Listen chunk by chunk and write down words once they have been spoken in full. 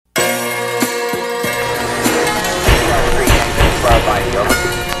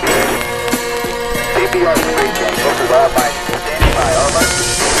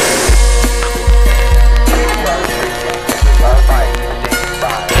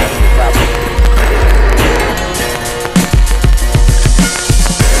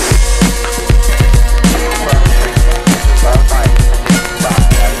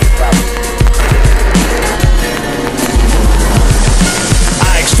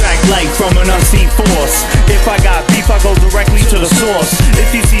From an unseen force. If I got beef, I go directly to the source. If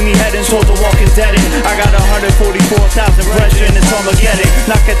you see me heading towards the walking dead end, I got 144,000 brethren, it's Armageddon.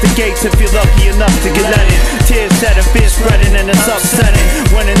 Knock at the gates if you're lucky enough to get let in. Tears shedding, fear spreading, and it's upsetting.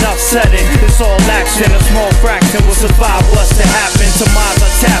 When enough setting, it's all action. A small fraction will survive what's to happen. To minds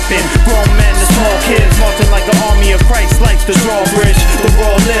are tapping. Grown men and small kids marching like an army of Christ, like the drawbridge. The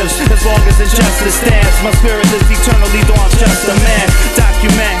world lives as long as injustice stands. My spirit lives eternally, though I'm just a man.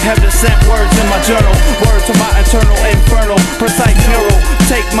 Document heaven sent words in my journal. Word to my internal infernal. Precise mural.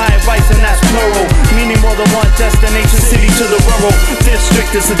 Take my advice and that's plural. Meaning more than one destination, city to the rural district.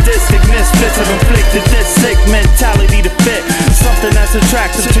 Is sadistic misfits have inflicted this sick mentality to fit something that's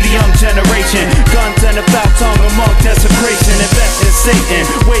attractive to the young generation. Guns and a foul tongue among desecration. Invest in Satan,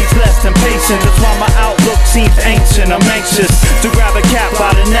 ways less than patient. That's why my outlook seems ancient. I'm anxious to grab a cat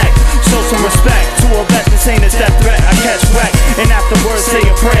by the neck. Show some respect to a vet that's saying it's that threat. I catch wreck and afterwards say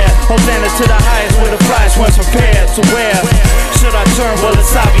a prayer. Hosanna to the highest where the prize once prepared. So where should I turn? Well,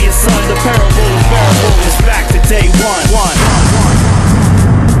 it's obvious, son. The parable is bearable. It's back to day one.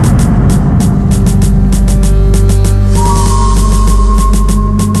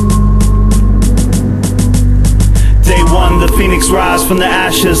 The phoenix rise from the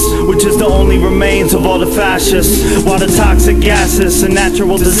ashes, which is the only remains of all the fascists. While the toxic gases and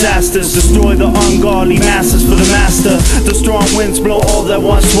natural disasters destroy the ungodly masses for the master. The strong winds blow all that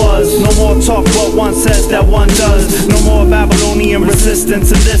once was. No more talk what one says that one does. No more Babylonian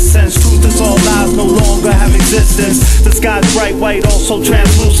resistance in this sense. Truth is all lies no longer have existence. The sky's bright white, also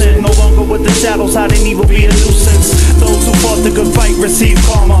translucent. No longer with the shadows hiding evil be a nuisance. Those who fought the good fight receive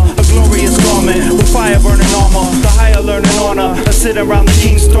karma. A glorious garment with fire burning armor. The higher learning honor, I sit around the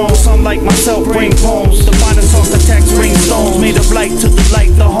king's throne. Some like myself bring poems. The finest songs, the text ring stones. Made of light to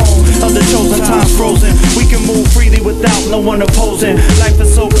delight the home of the chosen, times frozen. We can move freely without no one opposing. Life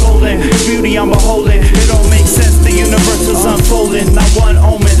is so golden, the beauty I'm beholding. It all makes sense, the universe is unfolding. Not one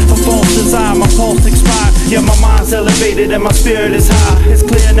omen, a false desire. My pulse expired, yet my mind's elevated and my spirit is high. It's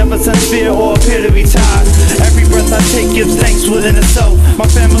clear, never sense fear or appear to be tied. Every breath I take gives thanks within itself. My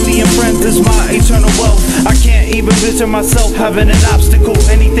family and friends is my eternal wealth. I can't even vision myself having an obstacle.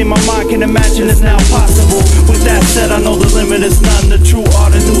 Anything my mind can imagine is now possible. With that said, I know the limit is none. The true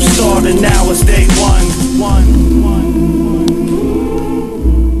art, a new start, and now it's day one.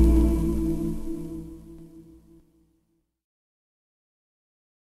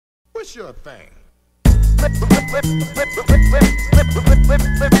 What's your thing?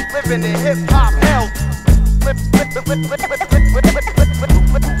 Living in hip-hop hell.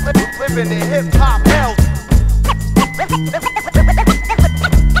 Living in hip-hop hell.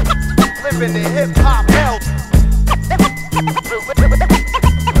 Living in hip-hop hell.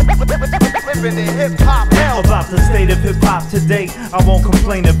 Living in hip-hop hell. About the state of hip-hop today, I won't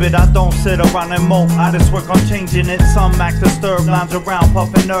complain a bit. I don't sit around and mope, I just work on changing it. Some act disturbed, lounge around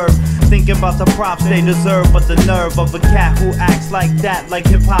puffing nerve, thinking about the props they deserve. But the nerve of a cat who acts like that, like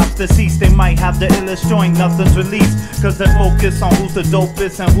hip-hop's deceased. They might have the illest joint, nothing's released, cause they're focused on who's the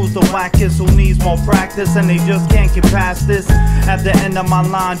dopest and who's the wackest, who needs more practice and they just can't get past this. At the end of my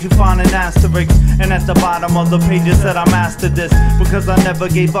lines you find an asterisk, and at the bottom of the pages said I mastered this, because I never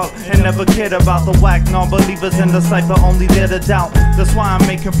gave up and never cared about the whack non-believers in the cypher, only there to doubt. That's why I'm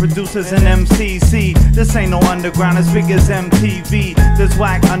making producers and MCC. This ain't no underground as big as MTV. This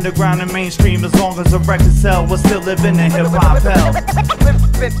whack underground and mainstream. As long as the records sell, we're still living in hip-hop hell.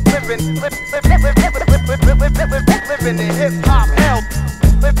 Living in hip-hop hell.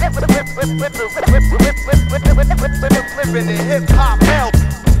 Living in hip-hop hell.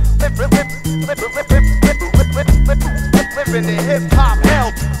 Living in hip-hop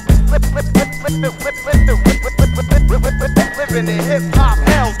hell. Living in hip-hop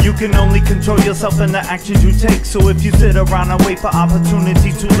hell. You can only control yourself and the actions you take. So if you sit around and wait for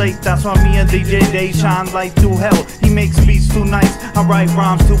opportunity too late, that's why me and DJ Day shine light through hell. He makes beats too nice, I write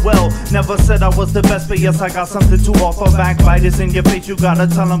rhymes too well. Never said I was the best, but yes I got something to offer. Backbiters in your face, you gotta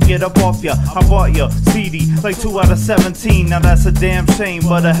tell them get up off ya. I bought ya CD like 2 out of 17. Now that's a damn shame,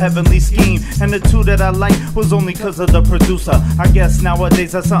 but a heavenly scheme. And the 2 that I like was only cause of the producer. I guess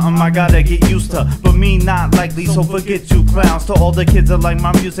nowadays that's something I gotta get used to, but me not likely, so forget you clowns. To all the kids that like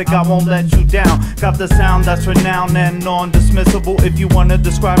my music, I won't let you down. Got the sound that's renowned and non-dismissible. If you wanna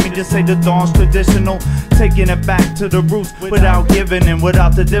describe me, just say the dawn's traditional. taking it back to the roots without giving in,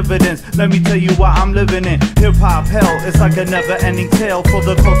 without the dividends. Let me tell you why I'm living in hip-hop hell. It's like a never-ending tale for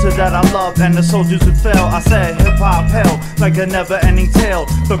the culture that I love and the soldiers who fell. I said hip-hop hell, like a never-ending tale,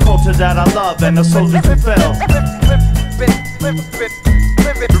 the culture that I love and the soldiers who fell.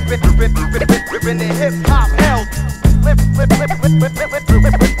 Living in hip-hop hell.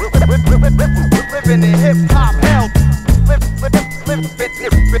 Living in hip-hop hell.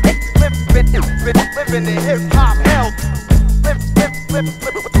 Living in hip-hop hell.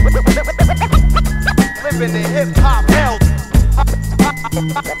 Living in hip-hop hell.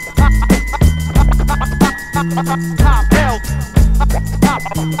 Hop hell.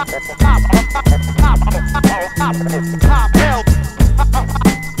 Hop hell.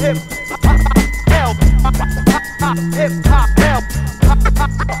 Hip hell. Hip hop hell.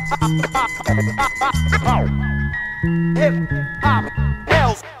 Hip hop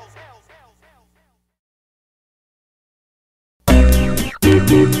hell.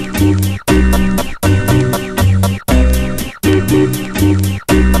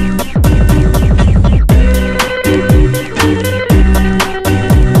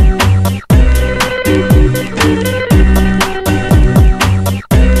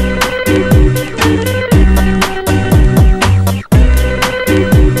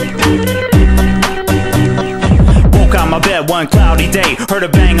 One cloudy day, heard a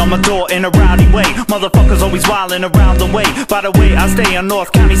bang on my door in a rowdy way. Motherfuckers always wildin' around the way. By the way, I stay in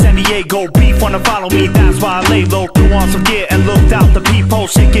North County, San Diego. Beef wanna follow me, that's why I lay low. Threw on some gear and looked out the peephole.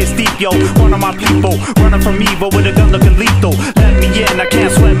 Shit gets deep, yo. One of my people running from evil with a gun looking lethal. Let me in, I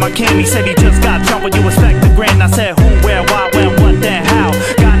can't sweat my can. He said he just got jumped when you expect the grin. I said who, where, why, when, what, then, how.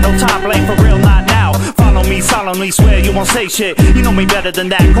 Got no time, blame for real, not now. Follow me, solemnly swear you won't say shit. You know me better than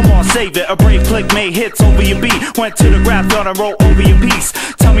that, come on, save it. A brave click made hits over your beat. Went to the graveyard and wrote over your piece.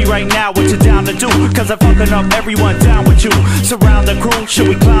 Tell me right now what you're down to do, cause I'm fucking up everyone down with you. Surround the crew, should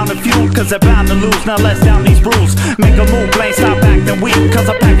we clown a few? Cause they're bound to lose, now let's down these brews. Make a move, blame, stop acting weak, cause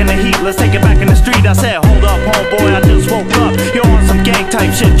I'm packing the heat, let's take it back in the street. I said hold up homeboy, I just woke up. You're on some gang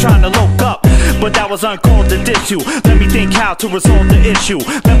type shit trying to loke up, but that was uncalled to dish you. Let me think how to resolve the issue.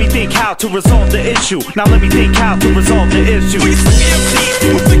 Let me think how to resolve the issue. Now let me think how to resolve the issue. We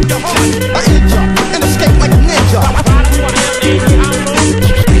Protect your heart. I injure and escape like a ninja. Protect your heart.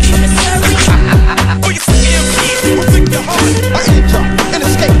 I injure and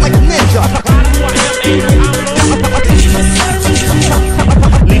escape like a ninja.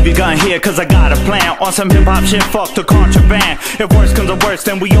 Leave your gun here cause I got a plan. On some hip hop shit, fuck the contraband. If worse comes to worse,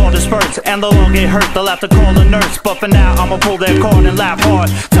 then we all disperse. And they'll all get hurt, they'll have to call a nurse. But for now, I'ma pull their card and laugh hard.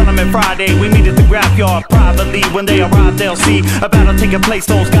 Tell them it's Friday, we meet at the graveyard. Privately, when they arrive, they'll see a battle taking place,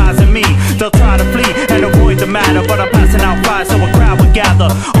 those guys and me. They'll try to flee and avoid the matter, but I'm passing out fire so a crowd would gather.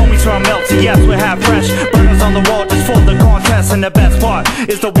 Homies from Melty, yes, we have fresh burners on the wall just for the contest. And the best part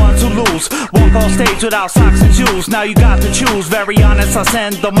is the ones who lose walk on stage without socks and shoes. Now you got to choose, very honest, I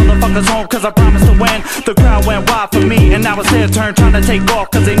send the motherfuckers home cause I promised to win. The crowd went wild for me and now it's their turn trying to take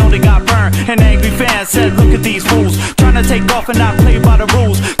off cause they know they got burned. An angry fan said look at these fools trying to take off and not play by the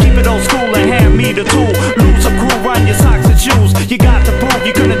rules. Keep it old school and hand me the tool. Lose a crew, run your socks and shoes. You got to prove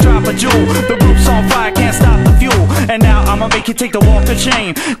you couldn't drop a jewel. The roof's on fire, can't stop the fuel. And now I'ma make you take the walk of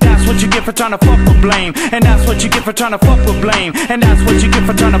shame. That's what you get for trying to fuck with blame. And that's what you get for trying to fuck with blame. And that's what you get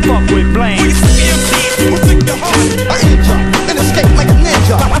for trying to fuck with blame. Protect your heart. I injure and escape like a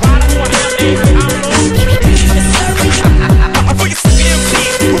ninja.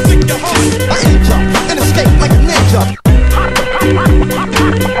 Protect your heart. I injure and escape like a ninja.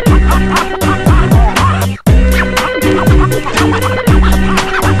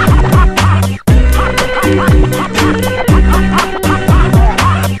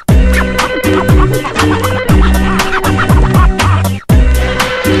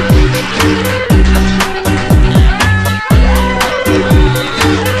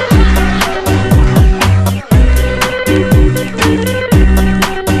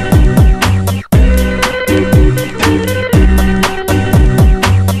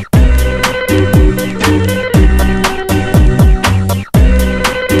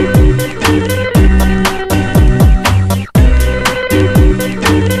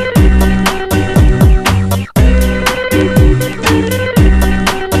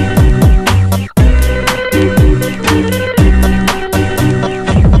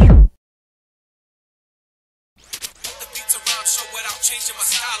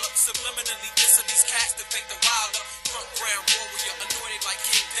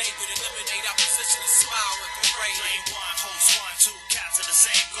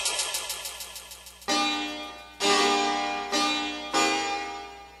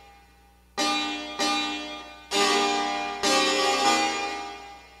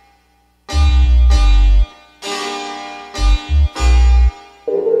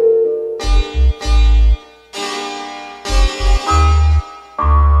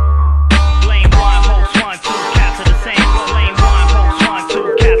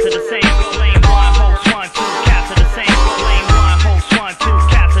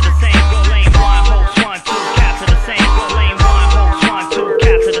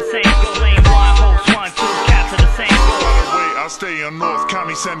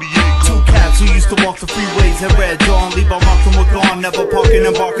 I'm never parking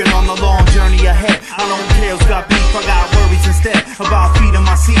and barking on the long journey ahead. I don't care who's got beef, I got worries instead about feeding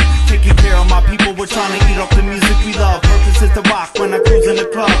my seed, taking care of my people. We're trying to eat off the music we love. Purpose is to rock when I cruise in the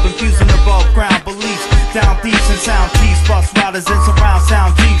club, infusing above ground beliefs, down thieves and sound chiefs, bus riders and surround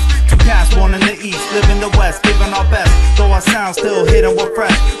sound jeeps. Two cats born in the east, live in the west, giving our best. Though our sound still hidden, we're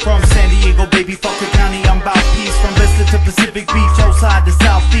fresh. From San Diego, baby, fuck the county, I'm about peace. From Vista to Pacific Beach, outside to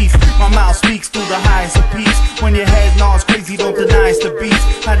southeast, my mouth speaks through the highest of peace. When your head gnaws crazy, don't deny it's the beast.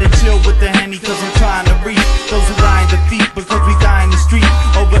 Had to chill with the Henny cause I'm trying to reach those who die in defeat, because we die in the street.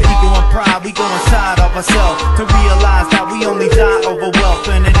 Over ego and pride, we go inside of ourselves to realize that we only die over wealth.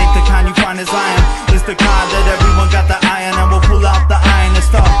 And it ain't the kind you find as iron, it's the kind that everyone got the iron. And we'll pull out the iron and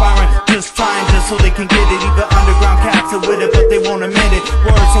start firing, just trying just so they can get it. Even underground cats are with it, but they won't admit it.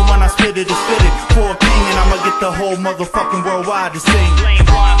 Word, so when I spit it, it's fitted for a king, and I'ma get the whole motherfucking worldwide to sing. Lane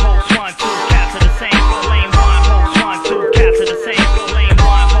one, host one, two cats are the same. Go lane one, host one, two cats are the same. Go lane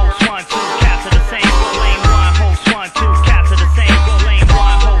one, host one, two cats are the same. Go lane one, host one, two cats are the same. Go lane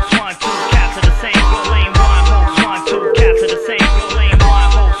one, host one, two cats are the same. Go lane one, host one, two cats are the same. Go lane one,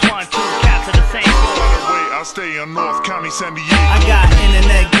 host one, two cats are the same. By the way, I stay in North County, San Diego. I got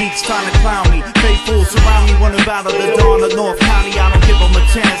internet geeks trying to clown me. Fake fools surround me when about the dawn of North County. I don't give them a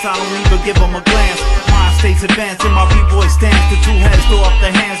chance, I don't even give them a glance. Mind states advancing, my b-boy stance. The two heads throw off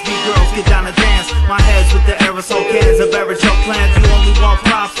their hands, B-girls get down to dance. My head's with the aerosol cans of aerosol plans. You only want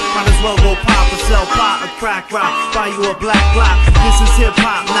props, might as well go pop or sell pot or crack rock. Buy you a black block. This is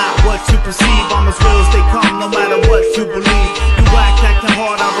hip-hop, not what you perceive. I'm as real as they come, no matter what you believe. You whack acting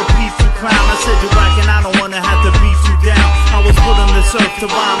hard, I repeat you clown. I said you whack and I don't wanna have to beat you down. I was put on this earth to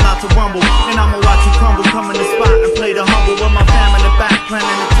rhyme, not to rumble. And I'ma watch you crumble, come in the spot and play the humble. With my fam in the back, plan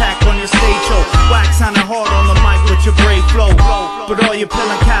an attack on your stage show. Wax sounding hard on the mic with your brave flow. But all your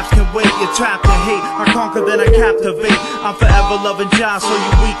pillin' caps can wait, you're trapped in hate. I conquer, then I captivate. I'm forever loving Jah, so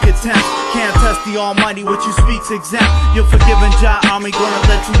you weak attempts can't test the almighty, what you speak's exempt. You're forgiven, Jah army, gonna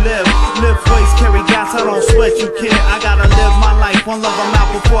let you live. Lift weights, carry gas, I don't sweat you, kid. I gotta live my life, one love I'm out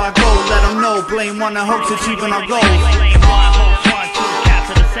before I go. Let them know, blame one of hopes achieving our goals. Lane one, host one, two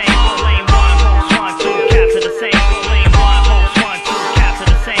cats are the same. Go lane one, host one, two cats are the same. Go lane one, host one, two cats are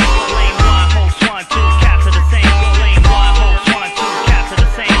the same. Go lane one, host one, two cats are the same. Go lane one, host one, two cats are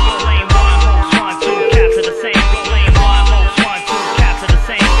the same. Go lane one, host one, two cats are the same. Go lane one, host one, two cats are the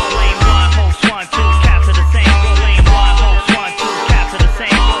same. Go lane one, host one, two cats are the same. Go lane one, host one, two cats are the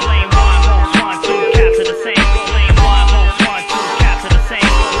same. Go lane one, host one, two cats are the same. Go lane one, host one, two cats are the same.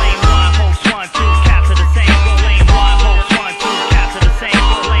 Go lane one, host one, two cats are the same. Go lane one, host one, two cats are the same.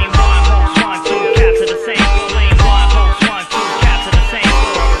 Go lane one, host one, two cats are the same. Go lane one, host one, two cats are the same.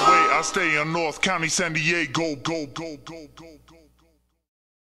 By the way, I stay in North County, San Diego. Go, go, go, go, go.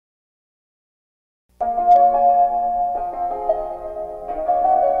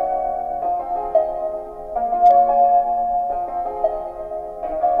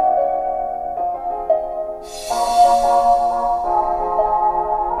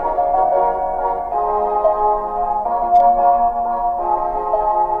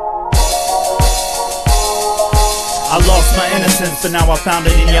 I lost my innocence, but now I found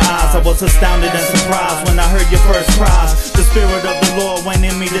it in your eyes. I was astounded and surprised when I heard your first cries. The spirit of the Lord went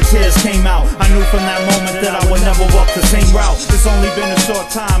in me, the tears came out. I knew from that moment that I would never walk the same route. It's only been a short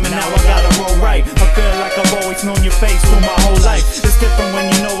time and now I gotta roll right. I feel like I've always known your face through my whole life. It's different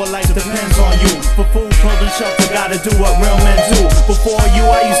when you know a life depends on you. For food, clothing, shelter, gotta do what real men do. Before you,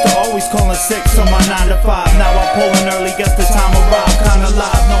 I used to always call in 6 on my 9 to 5. Now I pull in early, guess the time arrived. Kinda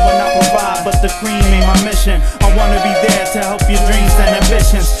live, knowing I provide, but the cream ain't my mission. I wanna be there to help your dreams and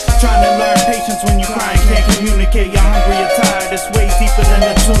ambitions. Trying to learn patience when you cry and can't communicate. You're hungry, you're tired, it's way deeper than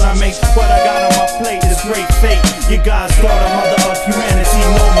the tune I make. What I got on my plate is great fate. You're God's daughter, mother of humanity,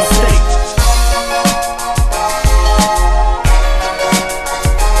 no mistake.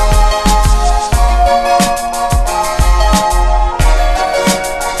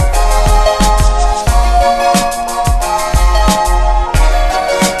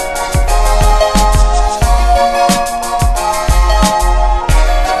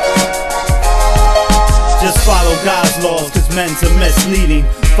 Men's are misleading.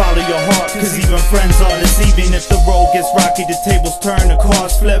 Follow your heart, cause even friends are deceiving. If the road gets rocky, the tables turn, the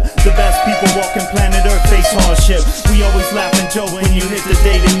cars flip. The best people walking planet Earth face hardship. We always laugh and joke when you hit the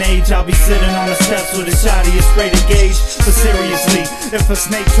dating age. I'll be sitting on the steps with a shotty, a spray to gauge. But seriously, if a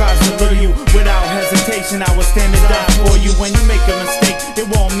snake tries to lure you without hesitation, I will stand and die for you. When you make a mistake, it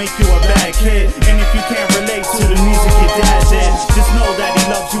won't make you a bad kid. And if you can't relate to the music your dad did, just know that he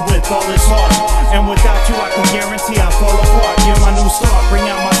loves you with all his heart. And without you, I can guarantee I'll fall apart. You're my new start, bring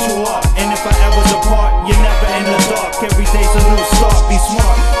out my true art. And if I ever depart, you're never in the dark. Every day's a new start.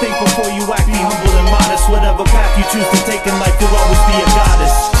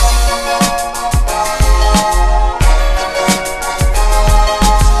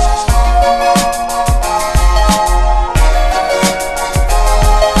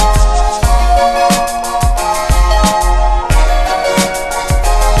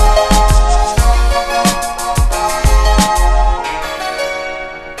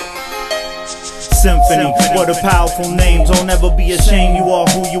 powerful name. Don't ever be ashamed, you are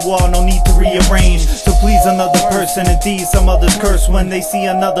who you are, no need to rearrange to please another person. Indeed, some others curse when they see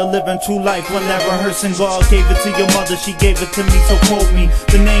another living true life when they're rehearsing. God gave it to your mother, she gave it to me, so quote me.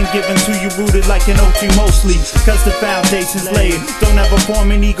 The name given to you rooted like an oak tree mostly, cause the foundation's laid. Don't ever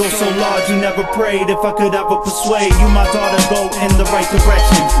form an ego so large you never prayed. If I could ever persuade you, my daughter, go in the right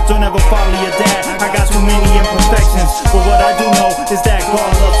direction. Don't ever follow your dad, I got too many imperfections. But what I do know is that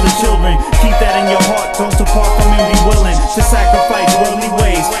God loves the children. Keep that in your heart, don't depart from him, be willing to sacrifice worldly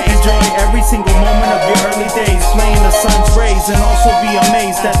ways. Enjoy every single moment of your early days, playing the sun's rays, and also be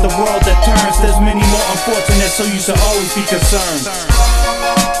amazed at the world that turns. There's many more unfortunate, so you should always be concerned.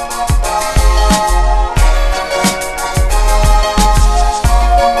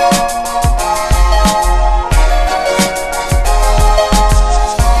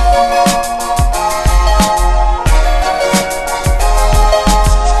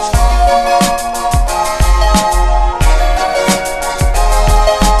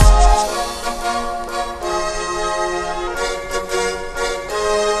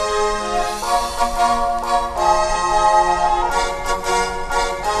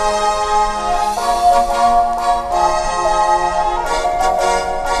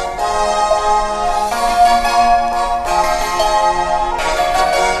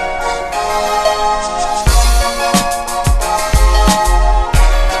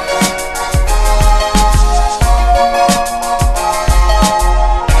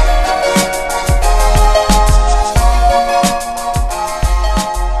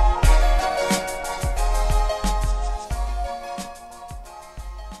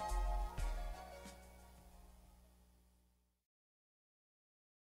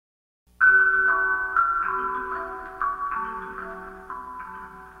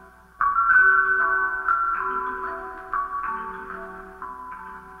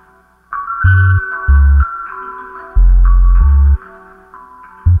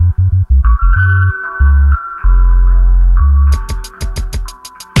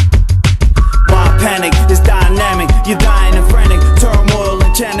 Panic is dynamic, you're dying and frantic. Turmoil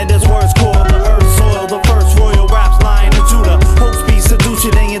enchanted as words call the earth soil. The first royal raps lying in Judah. Hope speed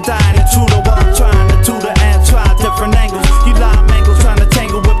seduction and you're dying intruder. While I'm trying to tutor and try different angles. You lie mangles trying to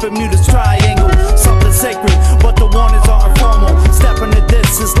tangle with Bermuda's triangle. Something sacred, but the warnings are informal. Stepping to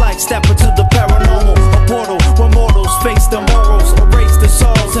this is like stepping to the paranormal. A portal where mortals face their morals. Erase the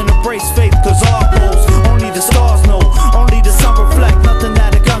sorrows and embrace faith, cause our goals only the stars know. Only the sun reflect, nothing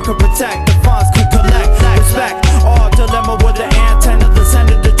that a gun could protect. The funds could collect, respect. Our dilemma with the antenna, the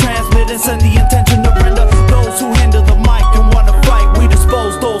sender, the transmittance, and the intention to render those who hinder the mic and wanna fight. We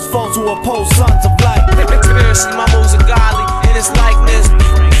dispose those foes who oppose sons of light. Conspiracy, my moves are godly in its likeness.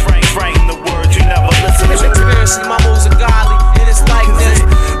 Frame the words you never listen to. Conspiracy, my moves are godly in its likeness.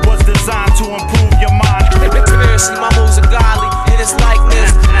 Was designed to improve your mind. Conspiracy, my moves are godly in its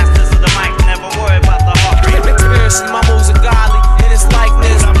likeness. Masters of the mic, never worry about the heartbeat. Conspiracy, my moves are godly in its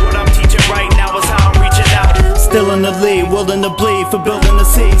likeness. What I'm teaching right now is how I'm reaching out. Still in the lead, willing to bleed for building the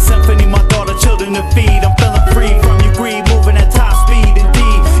seed. Symphony, my daughter, children to feed. I'm feeling free from your greed, moving at top speed.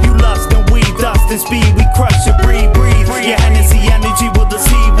 Indeed, you lust and we dust and speed. We crush your breathe. Your Hennessy energy will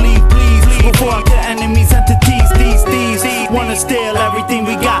deceive, bleed. Before I get enemies, entities, these wanna steal everything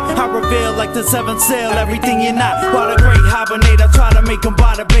we got. I reveal like the seventh seal, everything you're not. While the great hibernate, I try to make them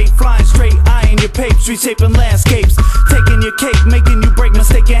buy the bait. Flying straight, eyeing your papes, reshaping landscapes. Taking your cake, making you break,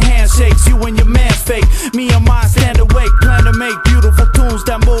 mistaken handshakes. You and your man's fake, me and mine stand awake. Plan to make beautiful tunes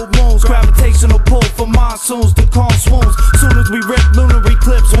that move moons. Gravitational pull for monsoons to calm swoons. Soon as we rip lunar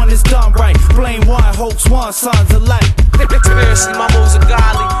eclipse when it's done right. Blame one, hoax one, sons alike. Conspiracy, my moves are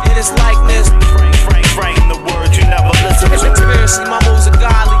godly in its likeness. Frame the words you never listen to. Conspiracy, my moves are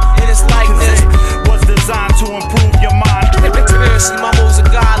godly in its likeness. Was designed to improve your mind. Conspiracy, my moves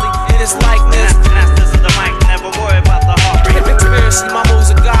are godly in its likeness. Masters of the mic, never worry about the heartbeat. Conspiracy, my moves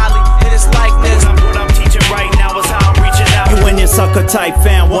are godly in its likeness. What I'm teaching right now is how I'm reaching out. You and your sucker type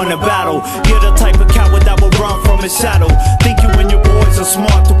fan want a battle. You're the type of coward that will run from his shadow. Think you and your boys are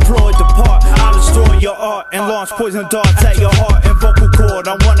smart, deploy, depart. I'll destroy your art and launch poison darts at your heart and vocal cord.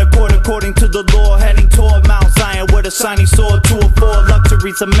 I want a chord according to the law, heading toward Mount Zion with a shiny sword to afford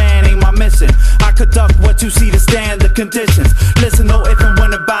luxuries. A man ain't my mission. I conduct what you see to stand the conditions. Listen, no if and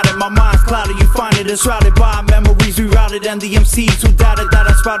when about it. My mind's clouded, you find it enshrouded by memories rerouted, and the MCs who doubted that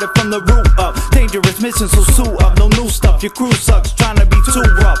I sprouted from the root up. Dangerous missions, so suit up, no new stuff. Your crew sucks, trying to be too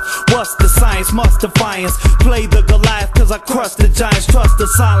rough. What's the science? Must defiance. Play the Goliath, cause I crush the giants. Trust the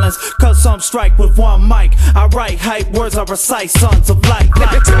silence, cause some strike with one mic. I write hype words, I recite sons of light.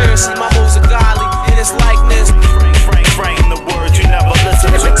 Conspiracy, my moves are godly in its likeness. Frame the words you never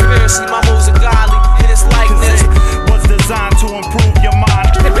listen to. Conspiracy, my moves are godly in its likeness. improve your mind.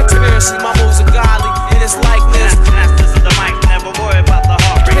 Experiencing my moves are godly in its likeness. Masters of the mic, never worry about the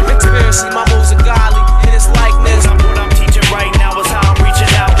heart rate. Experiencing my moves are godly in its likeness. What I'm teaching right now is how I'm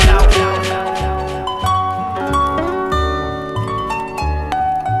reaching out.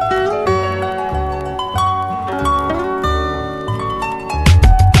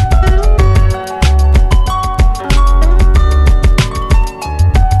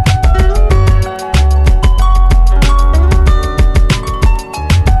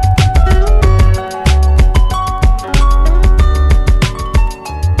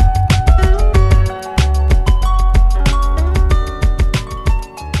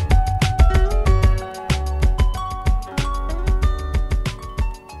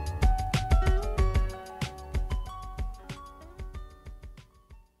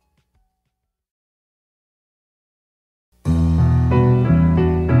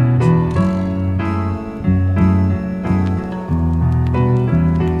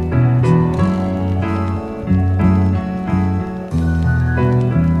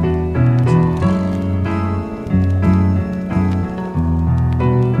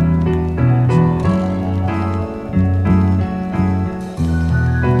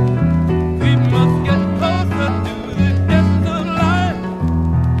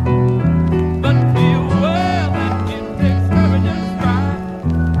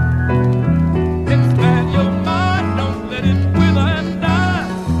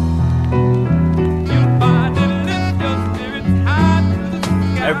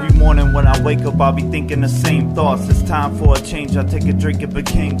 Wake up, I'll be thinking the same thoughts. It's time for a change, I take a drink and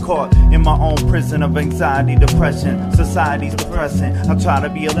became caught in my own prison of anxiety, depression. Society's depressing. I try to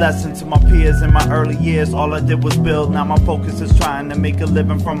be a lesson to my peers in my early years. All I did was build, now my focus is trying to make a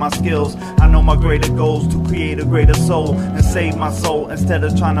living from my skills. I know my greater goals to create a greater soul and save my soul instead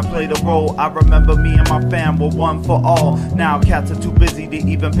of trying to play the role. I remember me and my fam were one for all. Now cats are too busy to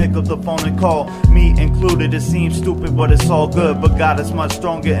even pick up the phone and call. Me included, it seems stupid but it's all good. But God is much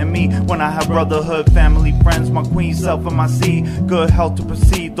stronger in me when I have brotherhood, family, friends, my queen, self and my seed. Good health to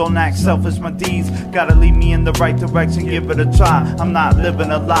proceed, don't act selfish, my deeds gotta lead me in the right direction, give it a try. I'm not living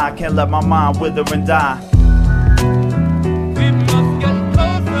a lie, can't let my mind wither and die.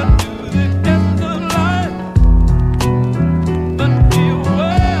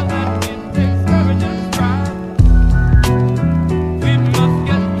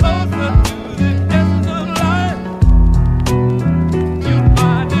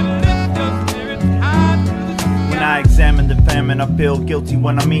 I feel guilty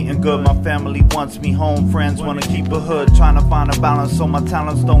when I'm eating good. My family wants me home, friends wanna keep a hood. Trying to find a balance so my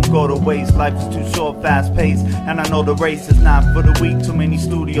talents don't go to waste. Life is too short, fast paced, and I know the race is not for the weak. Too many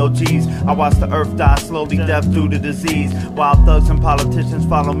studio G's. I watch the earth die slowly, death through the disease. While thugs and politicians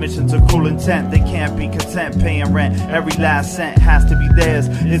follow missions of cruel intent, they can't be content paying rent. Every last cent has to be theirs.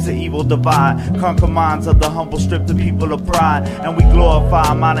 It's an evil divide. Conquer minds of the humble, strip the people of pride, and we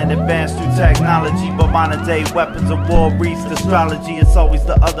glorify modern advance through technology. But modern day weapons of war reach astrology. It's always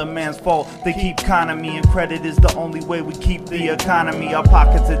the other man's fault. They keep conning me, and credit is the only way we keep the economy. Our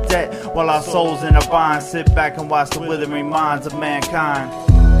pockets are debt while our souls in a bind. Sit back and watch the withering minds of mankind.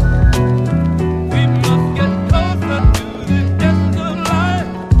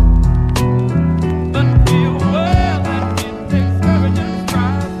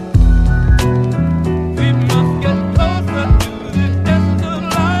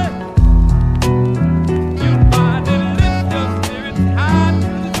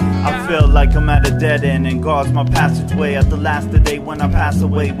 Like I'm at a dead end and guards my passageway. At the last of the day when I pass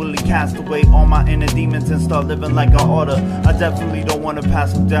away, will he cast away all my inner demons and start living like I oughta? I definitely don't want to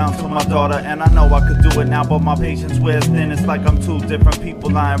pass them down to my daughter, and I know I could do it now, but my patience wears thin. It's like I'm two different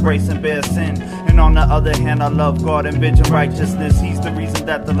people, I embrace and bear sin, and on the other hand I love God and vision righteousness. He's the reason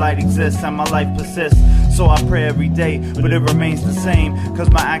that the light exists and my life persists. So I pray every day, but it remains the same,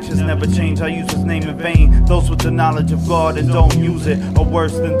 cause my actions never change. I use his name in vain. Those with the knowledge of God and don't use it are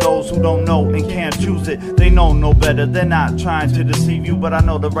worse than those who don't know and can't choose it. They know no better, they're not trying to deceive you, but I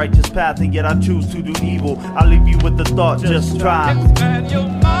know the righteous path and yet I choose to do evil. I leave you with the thought, just try. Expand your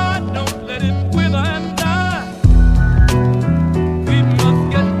mind, don't let it wither and die. We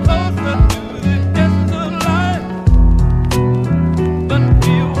must get closer to the essence of life, but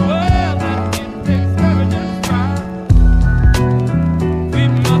be aware that it takes courage and strive. We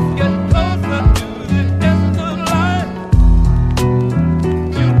must get closer to the essence of life.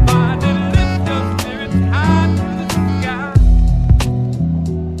 You'll find it lift your spirits high to the sky.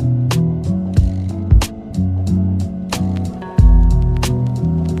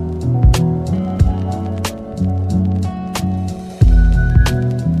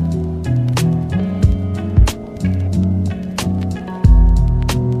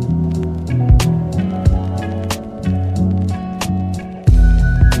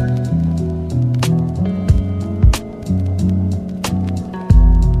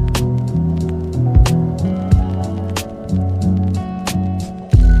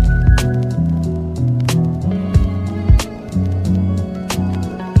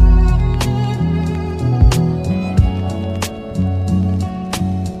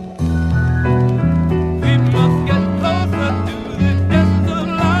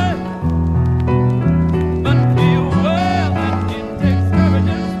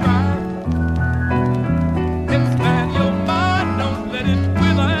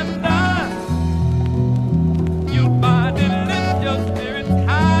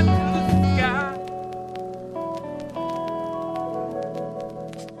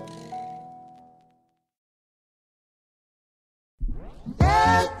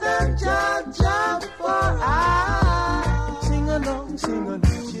 sing a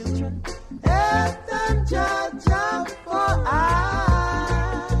little children. Help them, Jah, for I.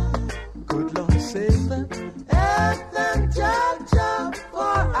 Good Lord, save them. Help them, Jah,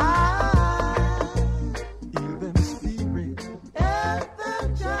 for I. Heal them spirit. Help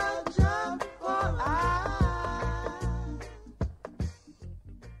them, Jah, for I.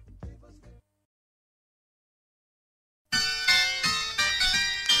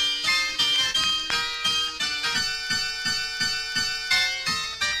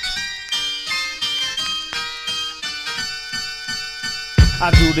 I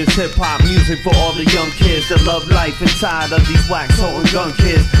do this hip-hop music for all the young kids that love life and tired of these wax-holding gun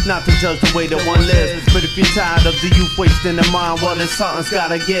kids. Not to judge the way that one lives, but if you're tired of the youth wasting their mind, well then something's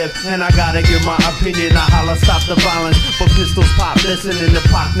gotta give. And I gotta give my opinion, I holla stop the violence, but pistols pop, listening to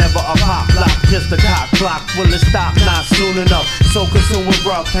pop, never a pop lock, just a cock block. Will it stop? Not soon enough. So consumed with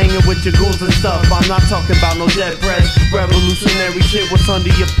rough, hanging with your goons and stuff. I'm not talking about no dead press, revolutionary shit. What's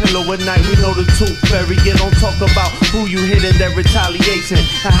under your pillow at night? We know the tooth fairy. You don't talk about who you hit in their retaliation,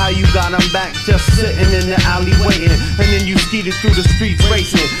 and how you got them back just sitting in the alley waiting, and then you skeeted through the streets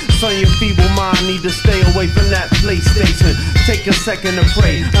racing. Son, your feeble mind need to stay away from that PlayStation. Take a second to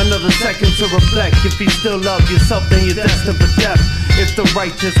pray, another second to reflect. If you still love yourself, then you're destined for death. If the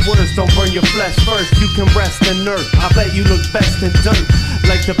righteous words don't burn your flesh first, you can rest in earth. I bet you look best in dirt,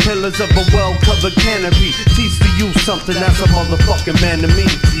 like the pillars of a well-covered canopy. Teach the youth something that's a motherfucking man to me.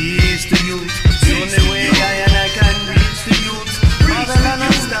 Teach the youth, the only way I and I can reach the youth.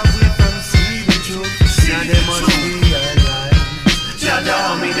 Stop we from seeing the truth. Now they must realize Jaja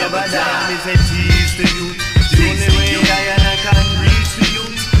homie never die. Me say teach the youth, the only way I and I can reach the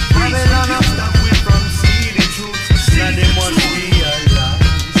youth. Stop we from seeing the truth. Now they must realize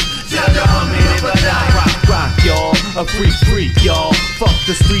Jaja homie never die. Rock, y'all, a freak, y'all. Fuck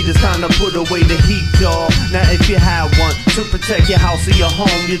the street, it's time to put away the heat, y'all. Now if you had one to protect your house or your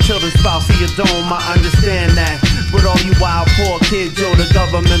home, your children's spouse or your dome, I understand that. But all you wild poor kids, yo, the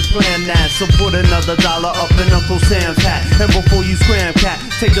government plan that. So put another dollar up in Uncle Sam's hat. And before you scram, cat,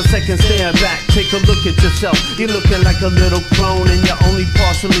 take a second, stand back. Take a look at yourself. You're looking like a little clone, and you're only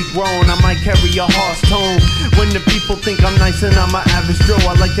partially grown. I might carry a harsh tone when the people think I'm nice and I'm an average Joe.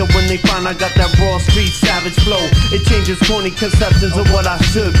 I like it when they find I got that raw street savage flow. It changes corny conceptions of what I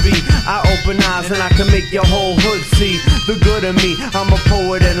should be. I open eyes and I can make your whole hood see the good in me. I'm a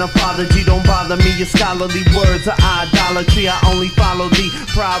poet and apology don't bother me. Your scholarly words are idolatry. I only follow the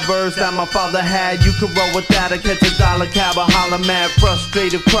proverbs that my father had. You could roll with that or catch a dollar cab or holler mad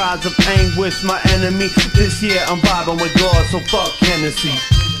frustrated cries of anguish. My enemy this year I'm vibing with God, so fuck Hennessy.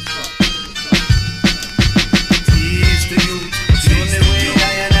 Teach the youth, the only way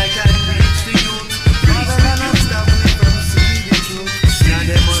I and I can reach the youth. Stop me from seeing the truth. Now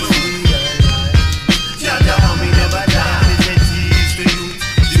they must realize Jaja homie never die. Me say teach the youth,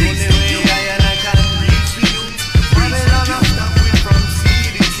 the only way I and I can reach the youth. Stop me from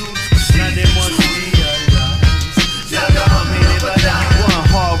seeing the truth. Now they must realize Jaja homie never die. One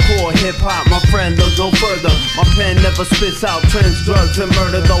hardcore hip-hop, my friend, look no further. My pen never spits out trends, drugs, and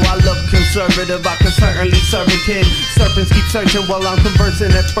murder. Though I look conservative, I can certainly serve a kid. Serpents keep searching while I'm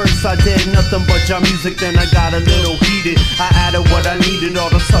conversing. At first I did nothing but jam music, then I got a little heated. I added what I needed,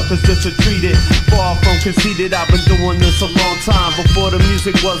 all the suckers just retreated. Far from conceited, I've been doing this a long time. Before the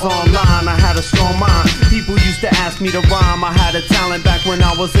music was online, I had a strong mind. People used to ask me to rhyme. I had a talent back when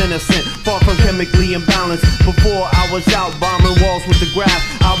I was innocent, far from chemically imbalanced. Before I was out bombing walls with the graph,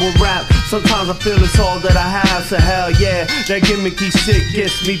 I would rap. Sometimes I feel it's all that I have, so hell yeah, that gimmicky shit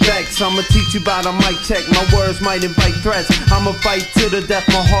gets me vexed. I'ma teach you about a mic check, my words might invite threats. I'ma fight to the death,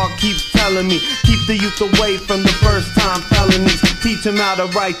 my heart keeps telling me. Keep the youth away from the first time felonies. Teach them how the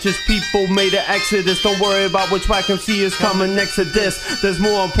righteous people made an exodus. Don't worry about which whack MC is coming next to this. There's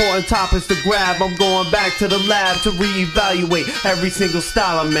more important topics to grab. I'm going back to the lab to reevaluate every single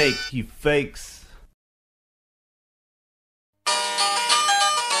style I make, you fakes.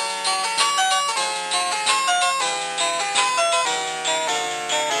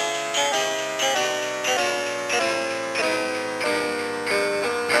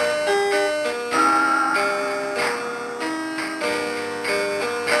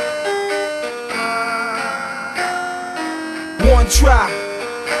 One try,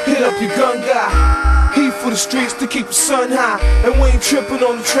 hit up your gun guy. Heat for the streets to keep the sun high. And we ain't tripping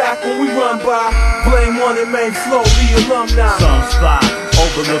on the track when we run by. Blame on it, main flow, the alumni. Some spot,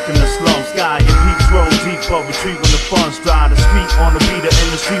 overlooking the slum sky. Your peaks roll deep, but retreat when the funds dry. The street on the beat in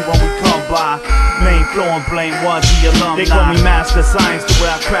the street when we come by. Main flowing flowing, blame one, the alumni. They call me master science, the way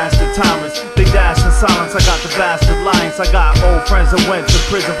I crash the timers. They dash in silence, I got the bastard lines. I got old friends that went to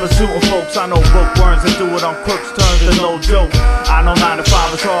prison for shooting folks. I know bookworms that do it on crooks' terms, and no joke. I know 9 to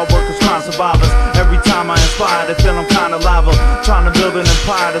 5's hard workers, crime survivors. Every time I inspire, they feel I'm kinda lava. Trying to build an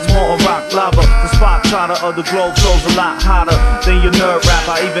empire that's more rock lava. The spot trotter of the globe flows a lot hotter than your nerd rap.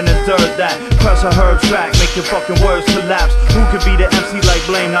 I even endured that. Crush a herb track, make your fucking words collapse. Who could be the MC like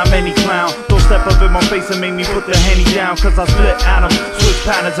Blame? Not many clown. Don't step up in my face and make me put the henny down. Cause I split atoms, switch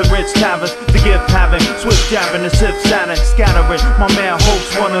patterns and rich taverns. The gift having, switch jabbing, the shift static, scattering. My man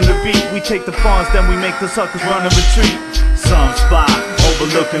Hope's one on the beat. We take the funds, then we make the suckers run and retreat. Some spot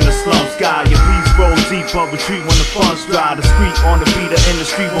overlooking the slum sky. Your peace roll deep, but retreat when the funds dry. The street on the beat or in the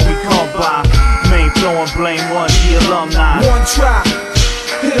street when we come by. Main flow and blame one, the alumni. One try,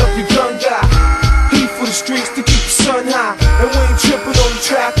 hit up your gun guy. Heat for the streets to keep the sun high. And we ain't tripping on the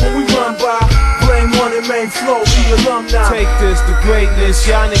track when we run by. Blame one and main flow, the alumni. Take this, the greatness,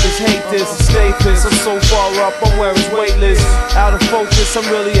 y'all niggas hate this. Stay pissed, I'm so far up, I'm where it's weightless. Out of focus, I'm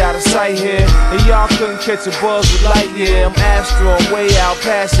really out of sight here. And y'all couldn't catch a buzz with light, yeah. I'm astro, I'm way out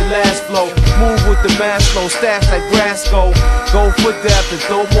past your last flow. Move with the mass flow, stash like grass go. Go for depth and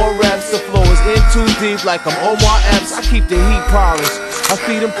throw more raps. The flow is in too deep like I'm Omar Epps. I keep the heat polished. I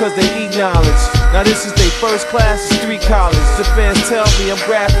feed them cause they eat knowledge. Now this is their first class at street college. The fans tell me I'm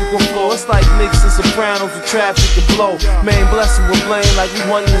graphical flow. It's like mixing Sopranos with traffic to blow. Main blessing with blame like we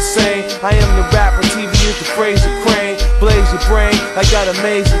one and the same. I am the rapper, TV is the phrase of Crane. Blaze your brain like got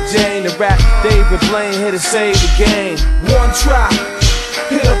amazing Jane. The rap David Blaine here to save the game. One try,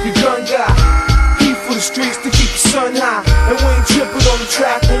 hit up your gun guy. Heat for the streets to keep the sun high. And we ain't tripping on the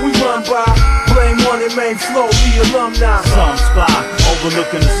track when we run by. Blame one and main flow, the alumni. Some spot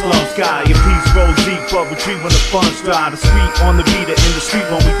overlooking the slum sky. Your peace rolls deep, but retreat when the funds dry. The street on the beat or in the street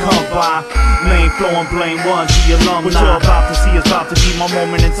when we come by. Main flow and blame one, the alumni. What you're about to see is about to be my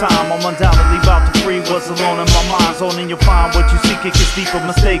moment in time. I'm undoubtedly about to free what's alone in my mind. Zoning you find what you seek, it gets deeper.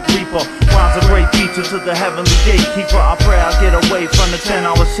 Mistake reaper. Rhymes a great feature to the heavenly gatekeeper. I pray I get away from the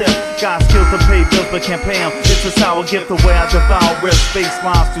 10-hour shift. Got skills to pay bills but can't pay them. It's a sour gift the way I devour rips. Space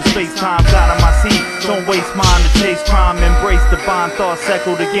lines through space time. God on my seat. Don't waste mine to chase crime. Embrace divine thoughts,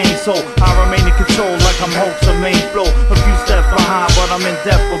 echo the game. So I remain in control like I'm Hope's a main flow. A few steps behind, but I'm in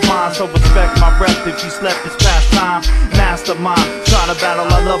depth with mine. So respect my rep. If you slept, it's past time. Mastermind, try to battle,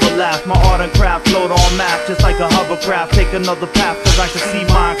 I love a laugh. My art and craft float on math, just like a hovercraft. Take another path, cause I can see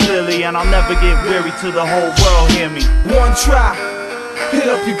mine clearly. And I'll never get weary till the whole world hear me. One try, hit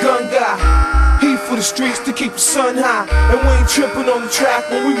up your gun guy. Heat for the streets to keep the sun high. And we ain't tripping on the track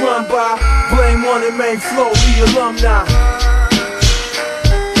when we run by. Blame one and main flow, the alumni.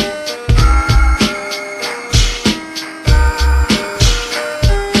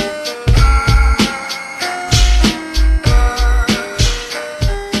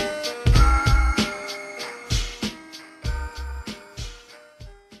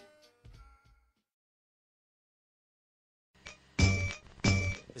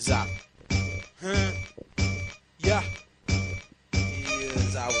 Zop. Yeah.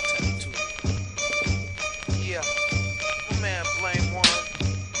 Yes, I will tell you too. Yeah, my man Blame One,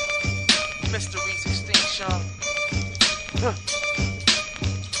 Mystery's Extinction.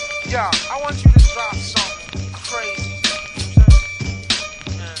 Yeah, I want you to drop something crazy. So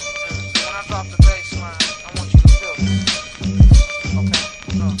when I drop the bass line, I want you to feel it. Okay?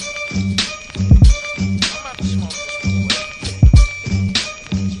 I'm about to smoke this real quick.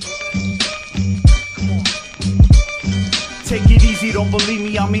 Take it easy, don't believe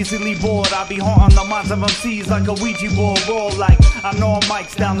me, I'm easily bored. I be haunting the minds of MCs like a Ouija board. Roll like I know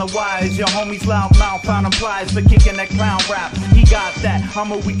mics down the wires. Your homies loud mouth found implies for kicking that clown rap. He got that,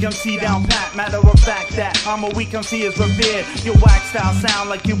 I'm a weak MC down pat. Matter of fact that I'm a weak MC is revered. Your whack style sound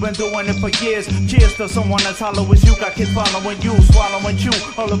like you've been doing it for years. Cheers to someone as hollow as you. Got kids following you, swallowing you.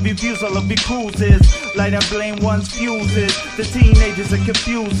 All of your views, all of your cruises. Like that Blame One's fuses. The teenagers are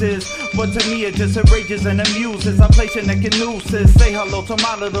confuses, but to me it just enrages and amuses. I place your neck in nooses. Say hello to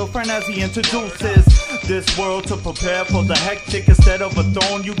my little friend as he introduces this world to prepare for the hectic. Instead of a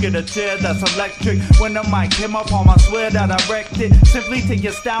throne, you get a chair that's electric. When the mic came up home, I swear that I wrecked it. Simply take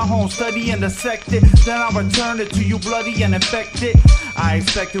your style home, study and dissect it. Then I return it to you bloody and infected. I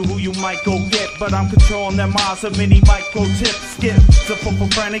expected who you might go get, but I'm controlling their minds of many micro tips. Skip to for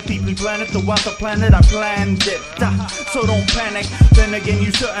frantic, deeply planted throughout the planet. I planned it, so don't panic. Then again,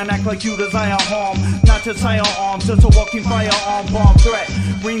 you shouldn't act like you desire harm. Not just firearms, just a walking firearm bomb threat.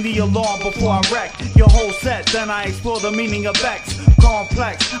 Ring the alarm before I wreck your whole set. Then I explore the meaning of X.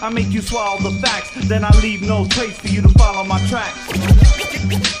 Complex, I make you swallow the facts. Then I leave no trace for you to follow my tracks.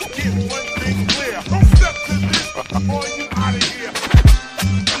 Get one thing clear. Don't step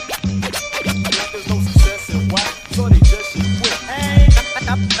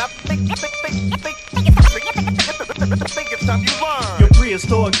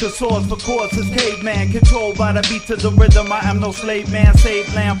prehistoric, the source for chords is caveman. Controlled by the beat to the rhythm, I am no slave man.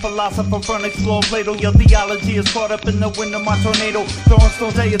 Save land, philosopher front, explore Plato. Your theology is caught up in the wind of my tornado. Throwing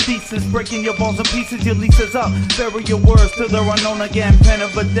stones at your thesis, breaking your bones in pieces. Your leases up, bury your words till they're unknown again. Pen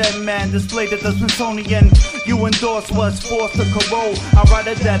of a dead man, displayed at the Smithsonian. You endorse what's forced to corrode. I write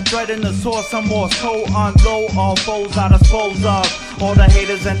a dead thread in the source, I'm Morse code. Unload all foes I dispose of. All the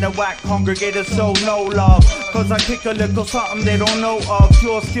haters and the whack congregators show no love. Cause I kick a little something they don't know of.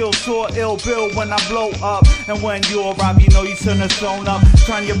 Pure skill, sore ill bill when I blow up. And when you arrive, you know you shouldn't have shown up.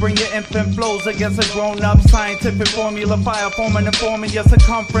 Trying to bring your infant flows against a grown up. Scientific formula, fire forming and forming your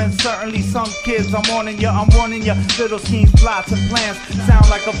circumference. Certainly some kids, I'm warning you. Little schemes, plots and plans. Sound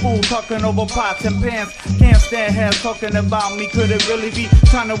like a fool talking over pots and pans. Can't stand here talking about me. Could it really be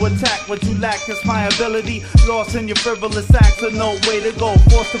trying to attack what you lack? It's my ability. Lost in your frivolous acts and no way to go.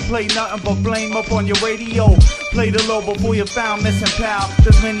 Forced to play nothing but blame up on your radio. Play the low before you found missing pal.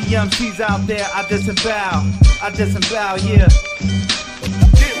 There's many MCs out there, I disavow, yeah.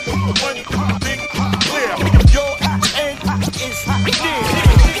 Get one big clear. Your aim is near.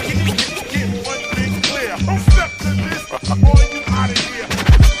 Get one big clear. Step to this, boy, you out of here.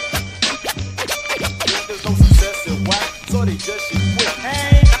 There's no success in whack, so they just shit quick.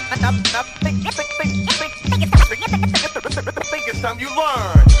 Hey, think it's time you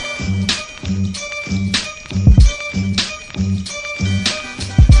learn.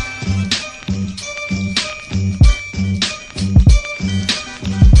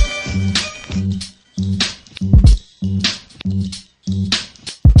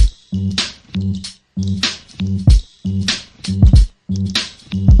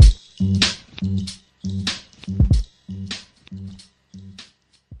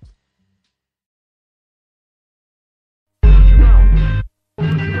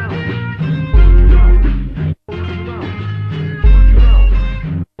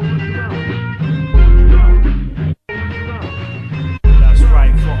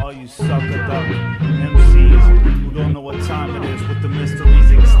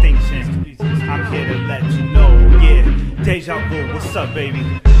 Deja Voo, what's up, baby?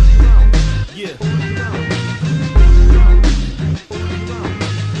 Yeah.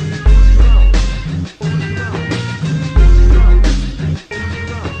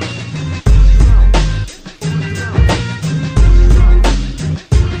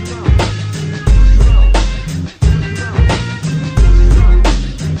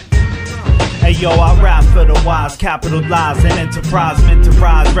 Yo, I rap for the wise, capitalize and enterprise, meant to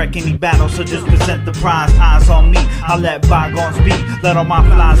rise, wreck any battle, so just present the prize. Eyes on me, I let bygones be. Let all my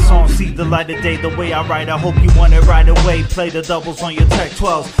fly songs see the light of day. The way I write, I hope you want it right away. Play the doubles on your Tech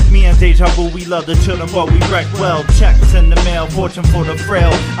 12s. Me and Deja Voo, we love the children, but we wreck well. Checks in the mail, fortune for the frail.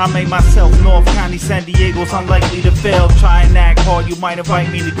 I made myself North County, San Diego's unlikely to fail. Try and act hard, you might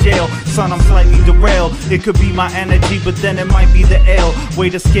invite me to jail. Son, I'm slightly derailed. It could be my energy, but then it might be the ale. Weigh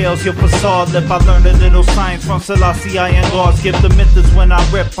the scales, your facade. If I learned a little science from Selassie and God's gift, the myth is when I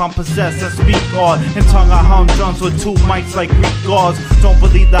rip, I'm possessed and speak God. In tongue I hum drums with two mics like Greek gods. Don't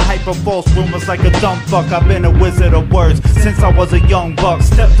believe the hyper false rumors like a dumb fuck. I've been a wizard of words since I was a young buck.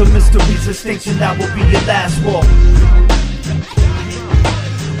 Step to mystery's extinction, that will be your last walk.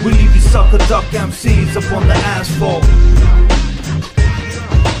 We leave you sucker duck MCs up on the asphalt.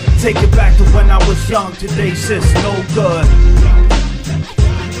 Take it back to when I was young, today's shit's no good.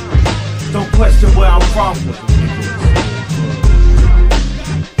 Don't question where I'm from.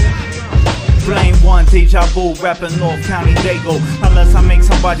 Blame one, Deja Voo, rapping North County Dago. Unless I make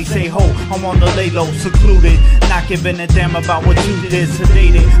somebody say ho, I'm on the lay low, secluded. Not giving a damn about what you did,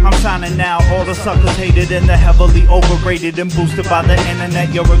 sedated. I'm shining now, all the suckers hated and the heavily overrated and boosted by the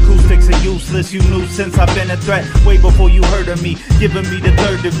internet. Your acoustics are useless, you knew since I've been a threat. Way before you heard of me, giving me the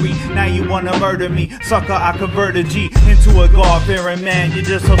third degree. Now you wanna murder me, sucker, I converted G into a God-fearing man. You're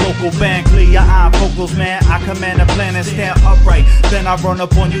just a local band, clear your eye vocals, man. I command a plan and stand upright. Then I run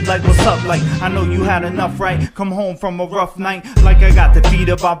up on you like what's up, like I know you had enough, right? Come home from a rough night, like I got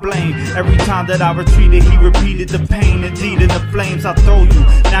defeated by blame. Every time that I retreated, he repeated the pain. Indeed, in the flames I throw you.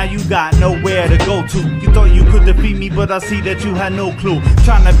 Now you got nowhere to go to. You thought you could defeat me, but I see that you had no clue.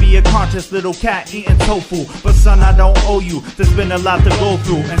 Trying to be a conscious little cat eating tofu, but son, I don't owe you. There's been a lot to go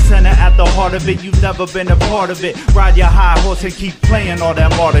through, and center at the heart of it, you've never been a part of it. Ride your high horse and keep playing all that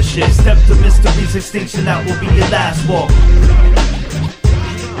martyr shit. Step to mystery's extinction, that will be your last walk.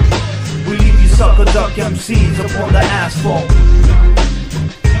 We leave you sucker duck MCs up on the asphalt.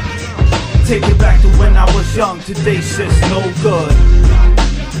 Take it back to when I was young, today's shit's no good.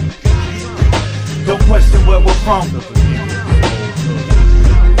 Don't question where we're from.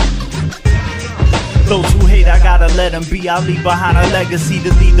 Those who hate, I gotta let them be. I leave behind a legacy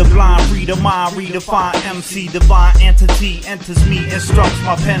to lead the blind, free the mind, redefine MC. Divine entity enters me, instructs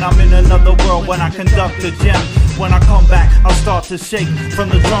my pen. I'm in another world when I conduct the gem. When I come back, I'll start to shake from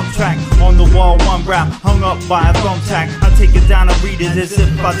the drum track. On the wall, one rap hung up by a thumbtack. I take it down and read it as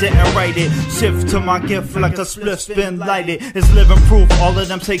if I didn't write it. Shift to my gift like a split spin lighted. It's living proof, all of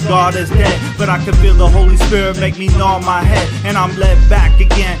them say God is dead, but I can feel the Holy Spirit make me nod my head. And I'm led back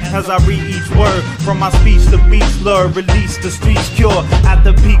again as I read each word. From my speech, the beats blur, release the streets cure. At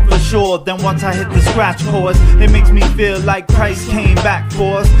the peak for sure, then once I hit the scratch chords, it makes me feel like Christ came back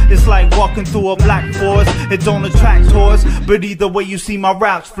for us. It's like walking through a black forest. It don't attract tours, but either way you see my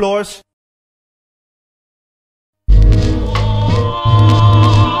raps floors.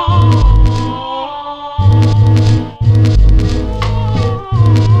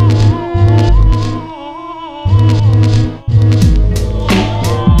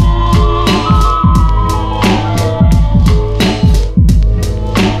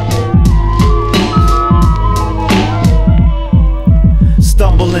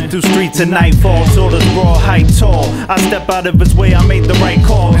 Stumbling through streets at nightfall, shoulders broad, height tall. I step out of his way, I made the right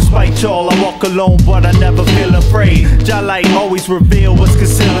call. Despite y'all, I walk alone, but I never feel afraid. Jah light always reveal what's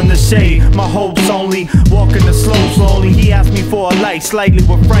concealed in the shade. My hopes only, walking the slow, slowly. He asked me for a light, slightly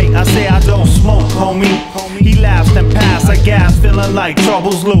with fright. I say I don't smoke, homie. He laughs and passed, I gasp, feeling like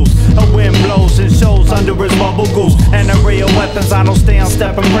trouble's loose. A wind blows and shows under his bubble goose. An array of weapons, I don't stay on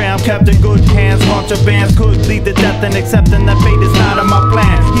step and pray. I'm kept in good hands, contrabands could lead to death, and accepting that fate is not in my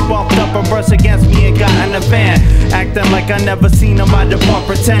plan. He bumped up and brushed against me and got in the van, acting like I never seen him. I depart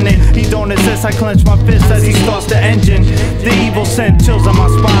pretending he don't exist. I clench my fist as he starts the engine. The evil sent chills on my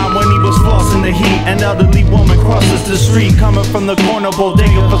spine when he was flossing the heat. An elderly woman crosses the street, coming from the corner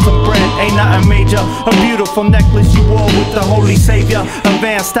bodega for some bread. Ain't nothing major, a beautiful necklace you wore with the Holy Savior. A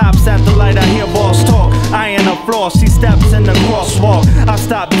van stops at the light, I hear boss talk. I ain't a floor, she steps in the crosswalk. I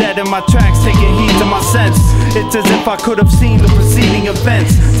stop dead in my tracks, taking heed to my sense. It's as if I could have seen the preceding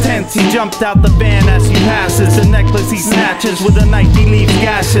events. Tense, he jumped out the van as he passes. The necklace he snatches, with a knife he leaves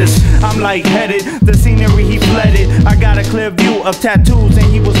gashes. I'm lightheaded, the scenery he flooded. I got a clear view of tattoos and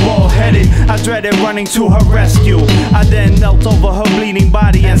he was bald-headed. I dreaded running to her rescue. I then knelt over her bleeding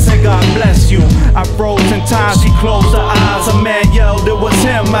body and said, God bless you. I froze in time, she closed her eyes. A man yelled, it was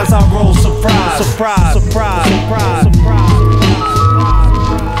him as I rose. Surprise, surprise, surprise, surprise, surprise.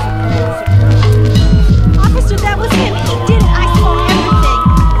 Officer, that was him. He did it. I saw everything.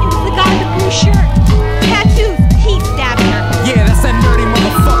 It was the guy in the blue shirt. Tattoos. He stabbed her. Yeah, that's that nerdy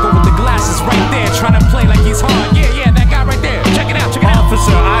motherfucker with the glasses right there, trying to play like he's hard. Yeah, that guy right there. Check it out, check it out.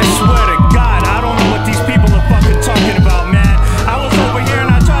 Officer, I swear to God, I don't know what these people are fucking talking about, man. I was over here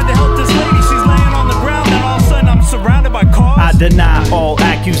and I tried to help this lady. She's laying on the ground, and all of a sudden I'm surrounded by cars. I deny all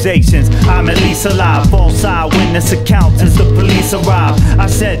accusations. I'm at least alive. False eyewitness accounts as the police arrive. I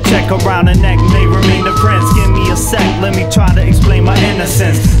said check around the neck, may remain the prints. Give me a sec, let me try to explain my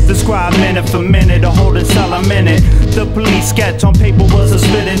innocence. Describe minute for minute, a holding cell a minute. The police sketch on paper was a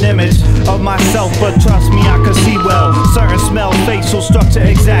spitting image of myself, but trust me, I could see well. Certain smells, facial structure,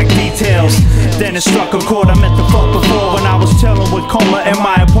 exact details. Then it struck a chord I meant to fuck before, when I was chilling with Coma in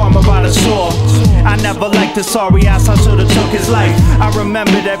my apartment by the shore. I never liked the sorry ass, I should've took his life. I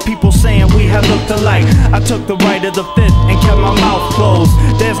remember that people saying we had looked alike. I took the right of the fifth and kept my mouth closed.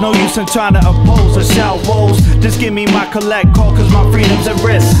 There's no use in trying to oppose or shout woes. Just give me my collect call, cause my freedom's at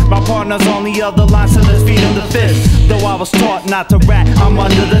risk. My partner's on the other line, so let's feed him the fifth. Though I was taught not to rat, I'm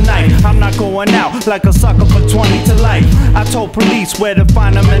under the knife. I'm not going out like a sucker for 20 to life. I told police where to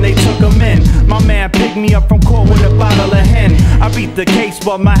find him and they took him in. My man picked me up from court with a bottle of hen. I beat the case,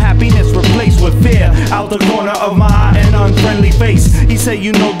 but my happiness replaced with fear. Out the corner of my eye, an unfriendly face. He said,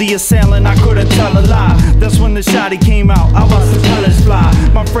 you know the assailant, I couldn't tell a lie. That's when the shotty came out, I watched the pellets fly.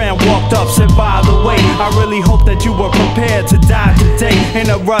 My friend walked up, said by the way, I really hope that you were prepared to die today. In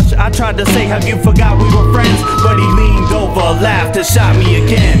a rush, I tried to say, have you forgot we were friends? But he leaned over, laughed and shot me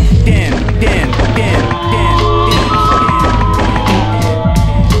again. Again.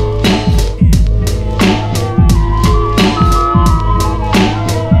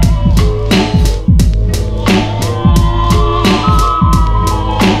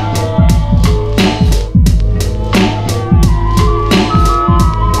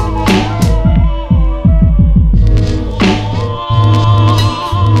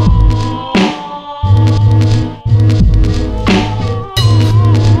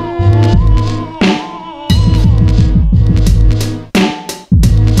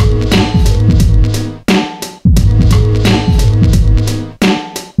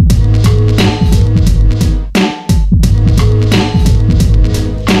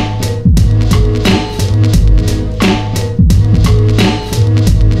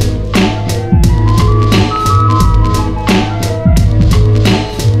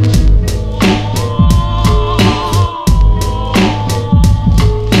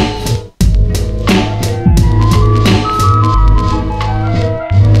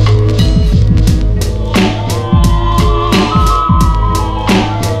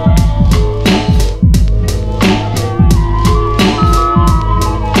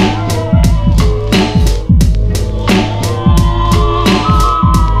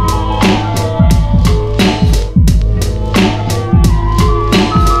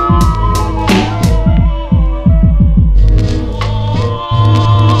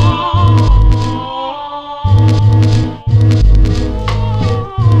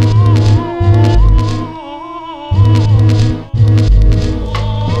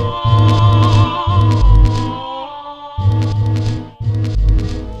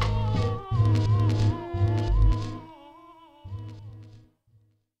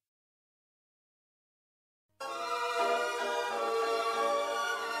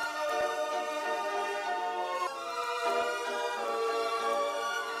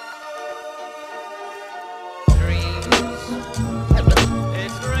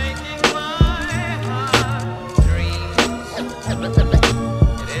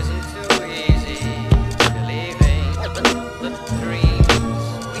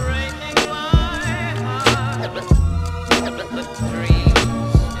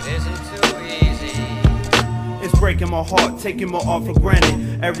 breaking my heart, taking my art for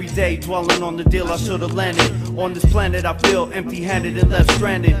granted. Every day dwelling on the deal I should've landed. On this planet I feel empty-handed and left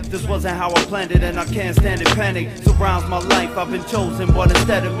stranded. This wasn't how I planned it and I can't stand it. Panic surrounds my life, I've been chosen, but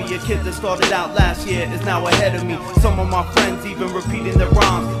instead of me, a kid that started out last year is now ahead of me. Some of my friends even repeating their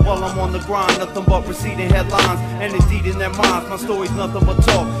rhymes while I'm on the grind, nothing but preceding headlines. And indeed in their minds, my story's nothing but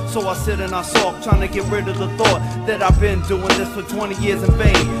talk. So I sit and I sulk, trying to get rid of the thought that I've been doing this for 20 years in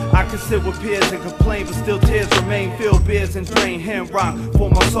vain. I can sit with peers and complain, but still tears remain. Fill beers and drain hand rock for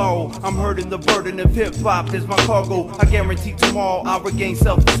my sorrow. I'm hurting the burden of hip-hop is my cargo. I guarantee tomorrow I'll regain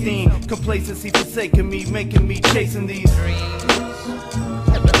self-esteem. Complacency forsaking me, making me chasing these dreams.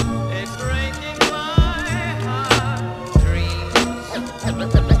 It's breaking my heart. Dreams.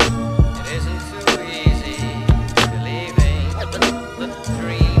 It isn't too easy believing the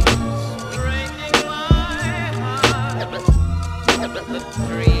dreams. Breaking my heart. The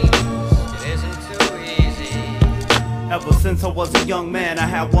dreams. It isn't too easy. Ever since I was a young man, I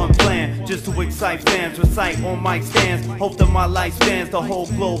had one plan, just to excite fans, recite on mic stands. Hope that my life spans the whole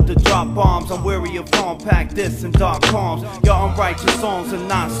globe to drop bombs. I'm weary of compact discs and dark calms. Your unrighteous songs and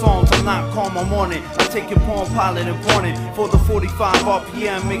not songs. I'm not calm, I'm on it. I take your Palm Pilot and pawn it for the 45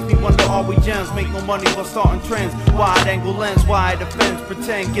 RPM. Makes me wonder, are we gems? Make no money but starting trends. Wide angle lens, wide defense,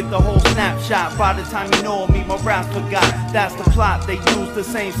 pretend, get the whole snapshot. By the time you know me, my raps forgot. That's the plot, they use the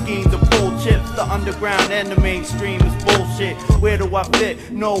same scheme to pull chips. The underground and the mainstream is bullshit. Where do I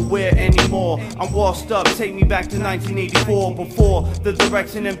fit? Nowhere anymore. I'm washed up, take me back to 1984. Before the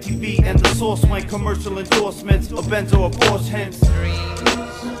direction MTV and the source went commercial endorsements of Benz or Porsche, hence Dreams.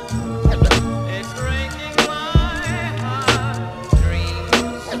 It's breaking my heart.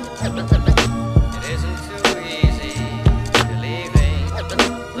 Dreams. It isn't too easy believing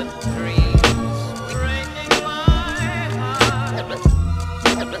the dreams. Breaking my heart.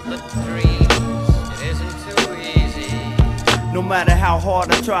 The dreams. It isn't too easy. no matter how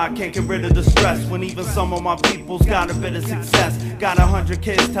hard I try, I can't get rid of the stress. When even some of my people's got a bit of success. Got 100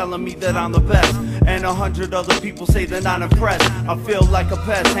 kids telling me that I'm the best, and 100 other people say they're not impressed. I feel like a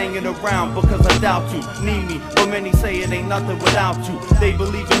pest hanging around because I doubt you need me, but many say it ain't nothing without you. They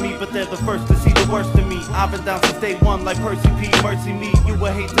believe in me, but they're the first to see the worst in me. I've been down since day one like Percy P. Mercy me, you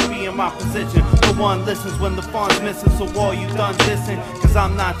would hate to be in my position. The one listens when the fun's missing, so all you done listen, cause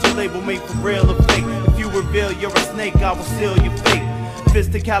I'm not your label made for real or fake. If you reveal you're a snake, I will seal your fate.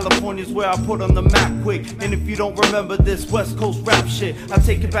 Fist to California's where I put on the map quick. And if you don't remember this West Coast rap shit, I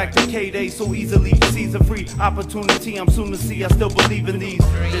take it back to K-Day so easily. Seize a free opportunity, I'm soon to see I still believe in these.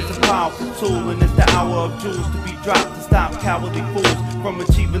 There's a powerful tool and it's the hour of jewels to be dropped to stop cowardly fools from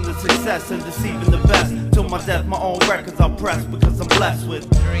achieving the success and deceiving the best. Till my death, my own records I'll press because I'm blessed with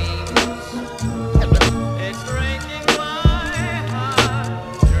dreams. It's breaking my heart.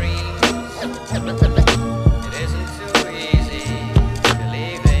 Dreams. It isn't too easy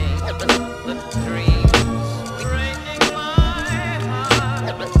believing the dreams. Breaking my heart.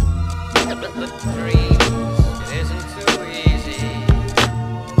 The dreams. It isn't too easy.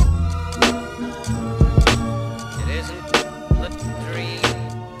 It isn't the dream.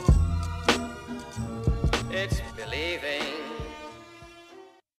 It's believing.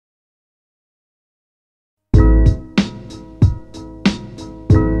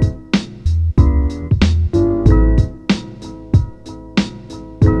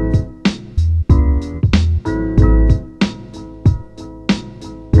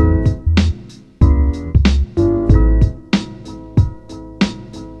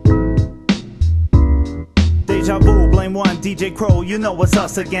 Deja Voo, blame one, DJ Crow, you know it's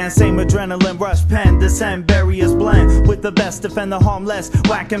us again. Same adrenaline rush, pen, descend, barriers blend. With the best, defend the harmless.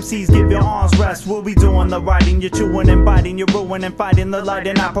 Whack MCs, give your arms rest. We'll be doing the writing, you're chewing and biting, you're ruining, fighting the light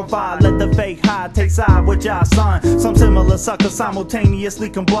and I provide. Let the fake high take side with your son. Some similar suckers simultaneously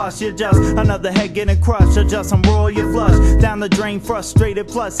combust. You're just another head getting crushed. Adjust and roll your flush. Down the drain, frustrated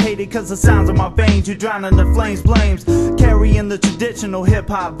plus hated cause the sounds of my veins. You drown in the flames, blames. Carrying the traditional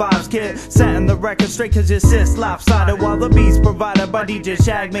hip-hop vibes, kid. Setting the record straight cause your sis lopsided. While the beats provided by DJ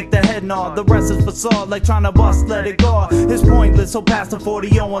Shag make the head nod. The rest is facade like trying to bust, let it go. It's pointless, so pass the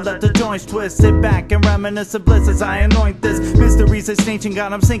 40 on and let the joints twist. Sit back and reminisce of bliss as I anoint this. Mysteries exchanging,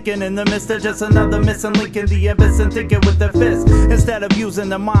 God, I'm sinking in the midst of just another missing link in the abyss and thinking with the fist. Instead of using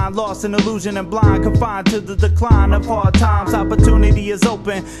the mind, lost in illusion and blind, confined to the decline of hard times. Opportunity is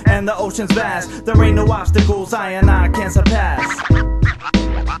open and the ocean's vast. There ain't no obstacles I and I can't surpass.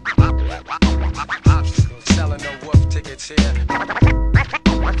 Selling no wolf tickets here.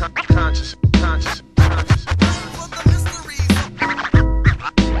 Conscious, conscious, conscious.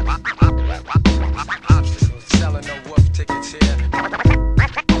 Obstacles, selling no wolf tickets here.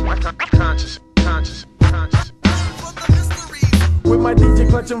 Conscious, conscious, conscious.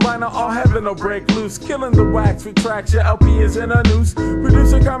 touching vinyl, all heaven will break loose. Killing the wax, retract your LP is in a noose.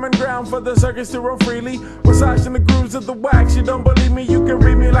 Produce a common ground for the circus to roll freely. Massaging the grooves of the wax. You don't believe me, you can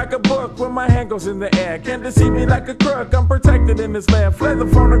read me like a book when my hand goes in the air. Can't deceive me like a crook, I'm protected in this land. Flare the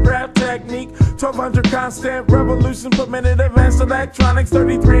phonograph technique, 1200 constant revolution per minute. Advanced electronics,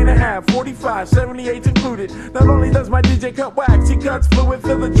 33.5, 45, 78 included. Not only does my DJ cut wax, he cuts fluid,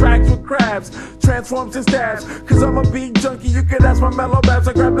 fill the tracks with crabs, transforms and stabs. Cause I'm a beat junkie, you could ask my mellow babs.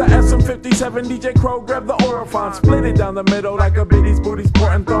 I grab the SM57, DJ Crow, grab the Orophon, split it down the middle like a biddy's booty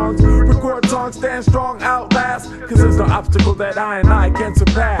sporting thongs. Record songs, stand strong, outlast. Cause there's no obstacle that I can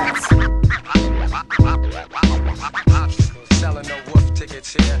surpass. Selling no wolf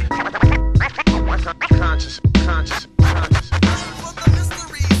tickets here. Conscious.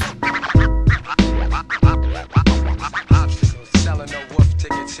 Selling no wolf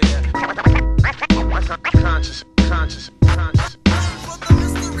tickets here. Conscious.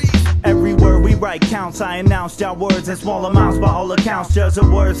 Every word we write counts. I announced y'all words in small amounts by all accounts. Judge the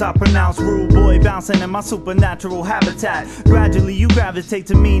words I pronounce. Rude boy bouncing in my supernatural habitat. Gradually you gravitate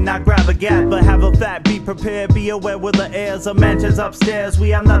to me, not grab a gap, but have a fact. Be prepared, be aware where the airs of mansions upstairs.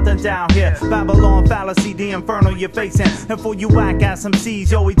 We have nothing down here. Babylon fallacy, the inferno you're facing. And for you whack ass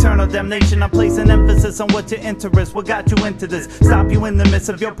MCs, yo eternal damnation. I'm placing emphasis on what your interest. What got you into this? Stop you in the midst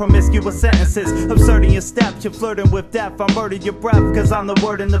of your promiscuous sentences. Absurding your steps, you're flirting with death. I murdered your breath, cause I'm the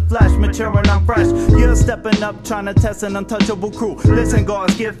word in the flesh. Mature and I'm fresh. You're stepping up, trying to test an untouchable crew. Listen,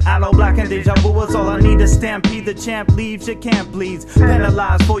 God's gift, aloe black and deja vu is all I need. To stampede the champ leaves, your camp bleeds.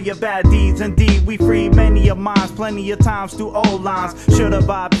 Penalized for your bad deeds. Indeed, we free many of minds, plenty of times through old lines. Should have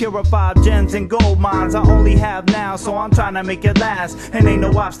I purified gems and gold mines. I only have now, so I'm trying to make it last. And ain't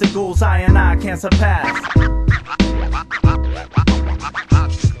no obstacles I can't surpass.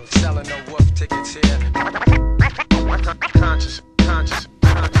 Selling no wolf tickets here. Conscious.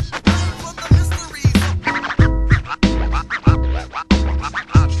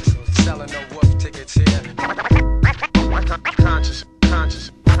 Selling no wolf tickets here. Conscious.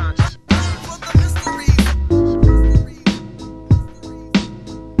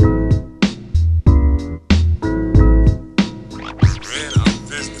 And our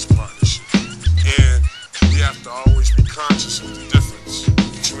business partnership. And we have to always be conscious of the difference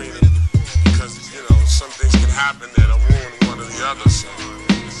between it. Because, you know, some things can happen that'll ruin one or the other. So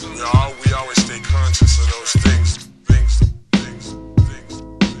we always stay conscious of those things.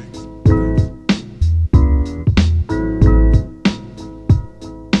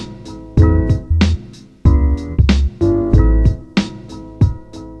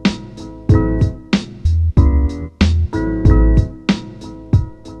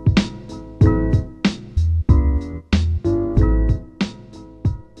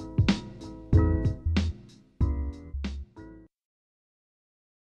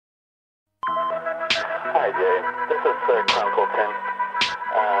 Hi Jay, this is Sir Crunkleton.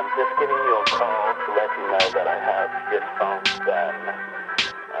 Just giving you a call to let you know that I have earphones that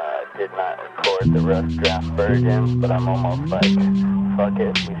did not record the rough draft versions, but I'm almost like, fuck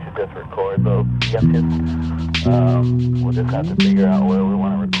it, we should just record those sketches. We'll just have to figure out where we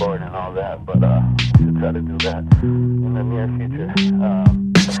want to record and all that, but we should try to do that in the near future.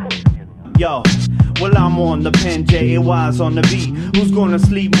 Yo, well I'm on the pen, J-A-Y's on the beat. Who's gonna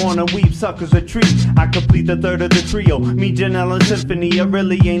sleep, mourn and weep, suckers retreat. I complete the third of the trio, me, Janelle and Symphony. It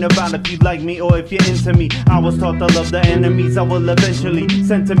really ain't about if you like me or if you're into me. I was taught to love the enemies I will eventually.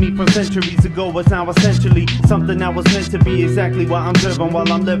 Sent to me from centuries ago was now essentially something that was meant to be exactly what I'm driven.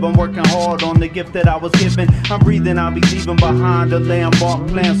 While I'm living, working hard on the gift that I was given. I'm breathing, I'll be leaving behind a landmark,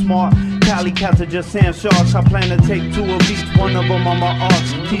 playing smart. Cali cats are just sand sharks. I plan to take 2 of each, one of them on my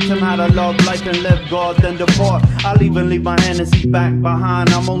arts. Teach them how to love life and live God, then depart. I'll even leave my Hennessy back behind.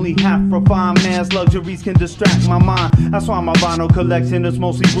 I'm only half refined, man's luxuries can distract my mind. That's why my vinyl collection is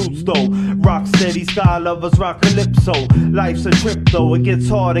mostly roots though. Rock steady, sky lovers rock calypso. Life's a trip though, it gets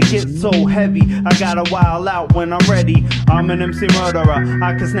hard, it gets so heavy. I gotta wild out when I'm ready. I'm an MC murderer,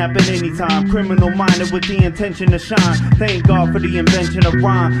 I can snap at any time. Criminal minded with the intention to shine. Thank God for the invention of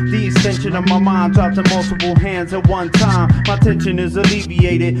rhyme. The extension of my mind dropped in multiple hands at one time. My tension is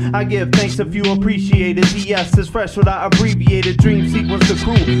alleviated, I give thanks if you appreciate it. DS is fresh without abbreviated. Dream sequence the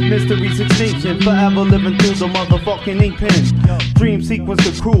crew, mystery's extinction. Forever living through the motherfucking ink pen. Dream sequence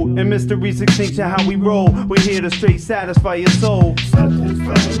the crew, and mystery's extinction. How we roll, we're here to straight satisfy your soul. Satisfy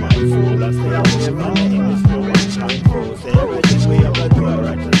my soul, I stay away from the English for one time for. Say everything we ever do,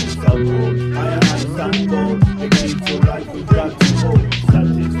 righteous is our goal. I understand gold, the key to life we got to hold.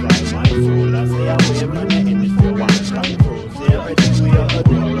 Satisfy my soul, I stay away from the English for one time for. Say everything we ever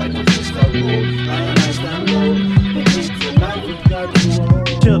do, righteous is our goal. I understand gold, the key to life we got to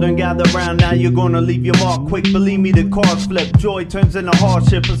hold. gather round, now you're gonna leave your mark quick. Believe me, the cards flip. Joy turns into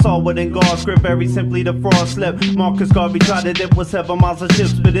hardship. It's all within God's grip. Very simply, the fraud slip. Marcus Garvey tried to dip with 7 miles of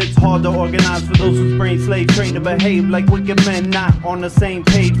ships, but it's hard to organize for those whose brain slaves trained to behave like wicked men, not on the same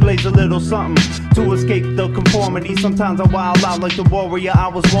page. Blaze a little something to escape the conformity. Sometimes I wild out like the warrior I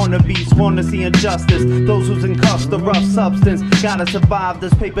was born to be. Sworn to see injustice. Those who's in cuffs, the rough substance. Gotta survive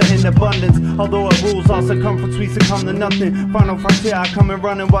this paper in abundance. Although it rules all circumference, we succumb to nothing. Final frontier, I come and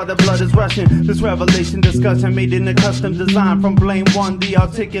running while the blood is rushing. This revelation discussion made in a custom design. From blame one, the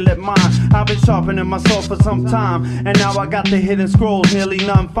articulate mind. I've been sharpening my soul for some time, and now I got the hidden scrolls, nearly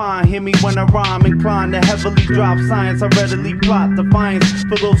none fine. Hear me when I rhyme, inclined to heavily drop science. I readily plot defiance.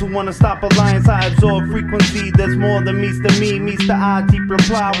 For those who wanna stop alliance, I absorb frequency. There's more than meets the me, meets the I. Deep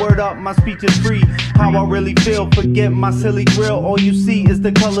reply, word up, my speech is free. How I really feel, forget my silly grill. All you see is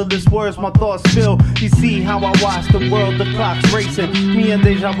the colorless words my thoughts fill. You see how I watch the world, the clock's racing. Me and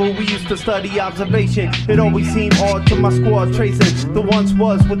Deja Voo, we used to study observation. It always seemed odd to my squad tracing. The once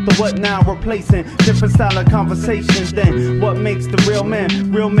was with the what now replacing. Different style of conversations then. What makes the real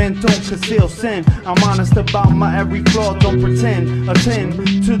man? Real men don't conceal sin. I'm honest about my every flaw, don't pretend.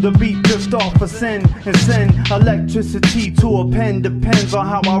 Attend to the beat, drift off a sin. And send electricity to a pen. Depends on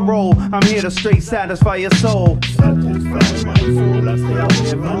how I roll. I'm here to straight satisfy your soul. Satisfy my soul, I stay away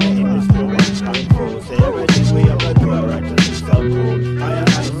from the industry one time for. Say everything we ever do, righteous is our goal. I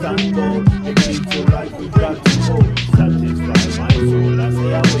stand gold, the key to life we got to hold. Satisfy my soul, I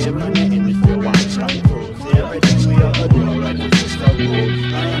stay away from the industry one time for. Say everything we ever do, righteous is our goal.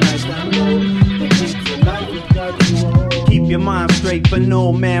 I stand gold, the key to life we got to hold. Keep your mind straight, but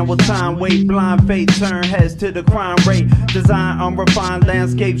no man will time wait. Blind fate turn heads to the crime rate. Design unrefined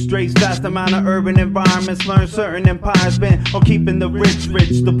landscapes, strays, vast amount of urban environments. Learn certain empires been on keeping the rich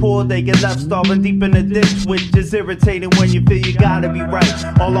rich. The poor they get left starving deep in the ditch, which is irritating when you feel you gotta be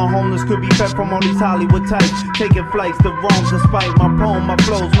right. All our homeless could be fed from all these Hollywood types, taking flights to Rome. Despite my poem, my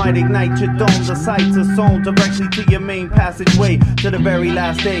flows might ignite your dome. The sights are sewn directly to your main passageway, to the very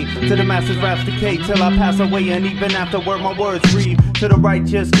last day, to the masses raps decay till I pass away. And even afterward my words read to the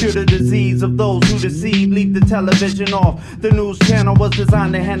righteous, cure the disease of those who deceive. Leave the television off. The news channel was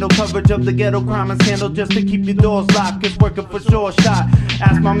designed to handle coverage of the ghetto crime and scandal just to keep your doors locked. It's working for sure. Shot.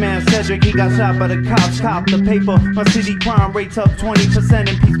 Ask my man Cedric, he got shot by the cops. Cop the paper. My city crime rates up 20%.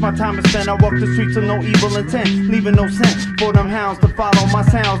 In peace, my time is spent. I walk the streets with no evil intent, leaving no scent for them hounds to follow. My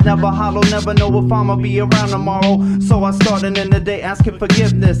sounds never hollow. Never know if I'ma be around tomorrow. So I started in the day asking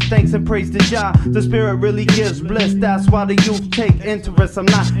forgiveness. Thanks and praise to Jah. The spirit really gives bliss. That's why the youth take interest. I'm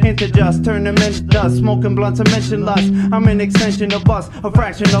not into just turn them into dust. Smoking blunts and mention lust. I'm an extension of us, a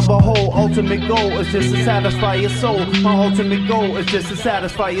fraction of a whole. Ultimate goal is just to satisfy your soul. My ultimate goal is just to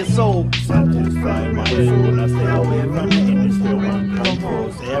satisfy your soul. Satisfy my soul, I stay away from the industry one come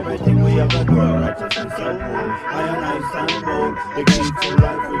for. Say everything we ever do, righteous is our goal. I stand gold, the key to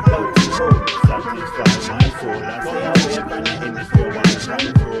life we got to hold. Satisfy my soul, I stay away from the industry one come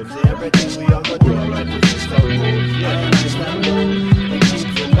for. Say everything we ever do, righteous is our goal. I stand gold, the key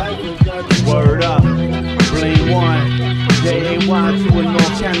to life we got to hold. Word up, Blame One, JAY2 in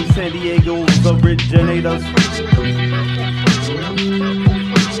North County, San Diego's originators.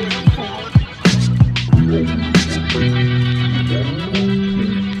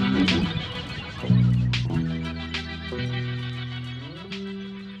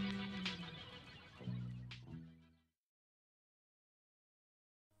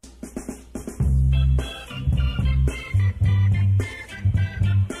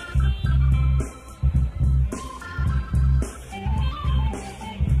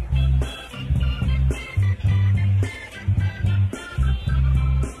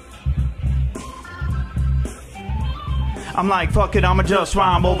 I'm like, fuck it, I'ma just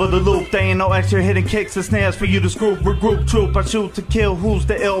rhyme over the loop. There ain't no extra hidden kicks or snares for you to screw. Regroup, troop, I shoot to kill. Who's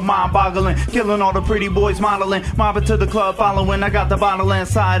the ill? Mind boggling, killing all the pretty boys modeling. Mobbing to the club following. I got the bottle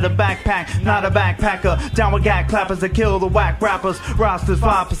inside the backpack, not a backpacker. Down with gat clappers that kill the whack rappers. Rosters,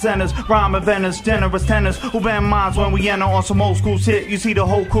 5%ers, rhyme inventors, generous tenors. Who band minds when we enter on some old school shit. You see the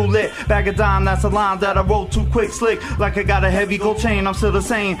whole crew lit. Bag of dime, that's a line that I wrote too quick, slick. Like I got a heavy gold chain, I'm still the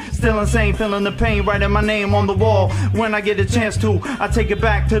same. Still insane, feeling the pain, writing my name on the wall. When I get a chance to, I take it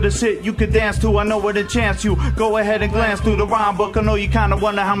back to the shit you could dance to. I know what a chance you. Go ahead and glance through the rhyme book. I know you kinda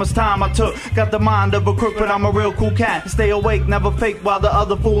wonder how much time I took. Got the mind of a crook, but I'm a real cool cat. Stay awake, never fake while the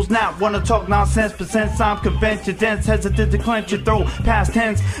other fools nap. Wanna talk nonsense, but since I'm convention dense, hesitant to clench your throat. Past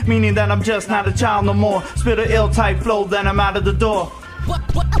tense, meaning that I'm just not a child no more. Spit a ill type flow, then I'm out of the door.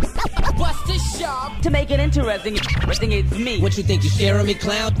 What's this job? To make it interesting, it's me. What you think, you sharing me,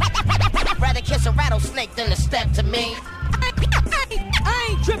 clown? Rather kiss a rattlesnake than to step to me. I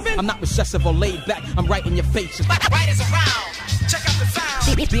ain't tripping. I'm not recessive or laid back, I'm right in your face. Right is around. Check out the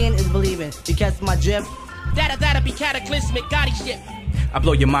sound. Being is believing. Because my drip. That'll be cataclysmic, Gotti shit. I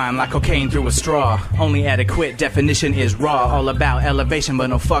blow your mind like cocaine through a straw. Only adequate definition is raw. All about elevation, but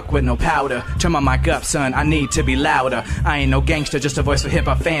no fuck with no powder. Turn my mic up, son, I need to be louder. I ain't no gangster, just a voice for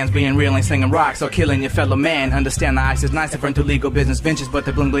hip-hop fans. Being real ain't slinging rocks or killing your fellow man. Understand the ice is nice if run through legal business ventures, but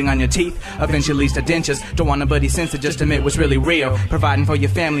the bling bling on your teeth eventually leads to dentures. Don't want nobody sense it, just admit what's really real. Providing for your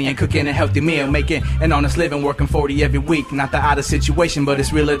family and cooking a healthy meal. Making an honest living, working 40 every week. Not the outer situation, but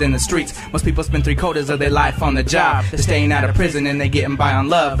it's realer than the streets. Most people spend 3/4 of their life on the job. They're staying out of prison and they getting by on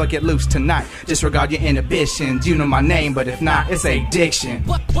love. But get loose tonight, disregard your inhibitions. You know my name, but if not, it's Diction.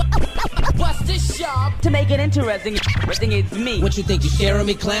 What's this job? To make it interesting, it's me. What you think, you scaring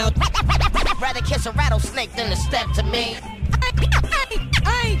me, clown? Rather kiss a rattlesnake than to step to me.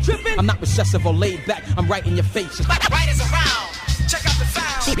 I ain't tripping. I'm not recessive or laid back, I'm right in your face. Right is around. Check out the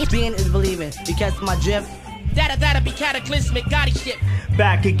sound. Being is believing. Because my drip. That'll be cataclysmic, Gotti shit.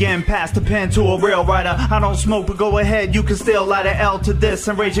 Back again, pass the pen to a real writer. I don't smoke, but go ahead, you can still light an L to this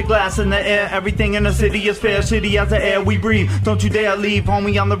and raise your glass in the air. Everything in the city is fair, shitty as the air we breathe. Don't you dare leave,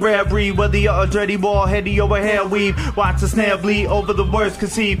 homie, I'm the rare breed. Whether you're a dready ball, heady over hair weave. Watch the snare bleed over the words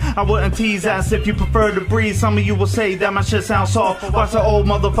conceived. I wouldn't tease ass if you prefer to breathe. Some of you will say that my shit sounds soft. Watch the old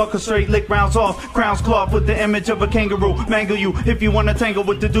motherfucker straight lick rounds off. Crowns cloth with the image of a kangaroo. Mangle you if you wanna tangle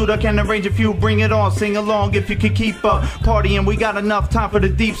with the dude. I can arrange a few, bring it on, sing along if you can keep up. Partying, we got enough time for the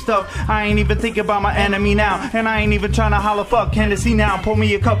deep stuff. I ain't even thinking about my enemy now, and I ain't even trying to holler fuck Hennessy now. Pour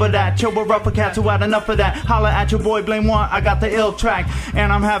me a cup of that, chill with rougher cats who had enough of that. Holler at your boy, blame one, I got the ill track,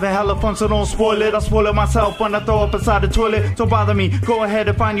 and I'm having hella fun, so don't spoil it. I spoil it myself when I throw up inside the toilet. Don't bother me, go ahead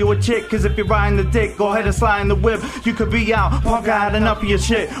and find you a chick, cause if you're riding the dick, go ahead and slide in the whip. You could be out, punk, I had enough of your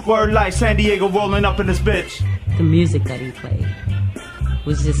shit. Word like San Diego rolling up in this bitch. The music that he played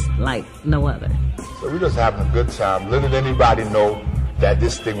was just like no other. So we're just having a good time, letting anybody know that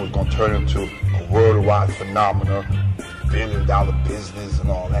this thing was going to turn into a worldwide phenomenon, billion-dollar business and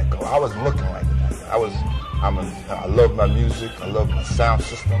all that. I wasn't looking like that. I love my music, I love my sound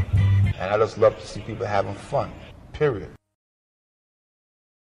system, and I just love to see people having fun, period.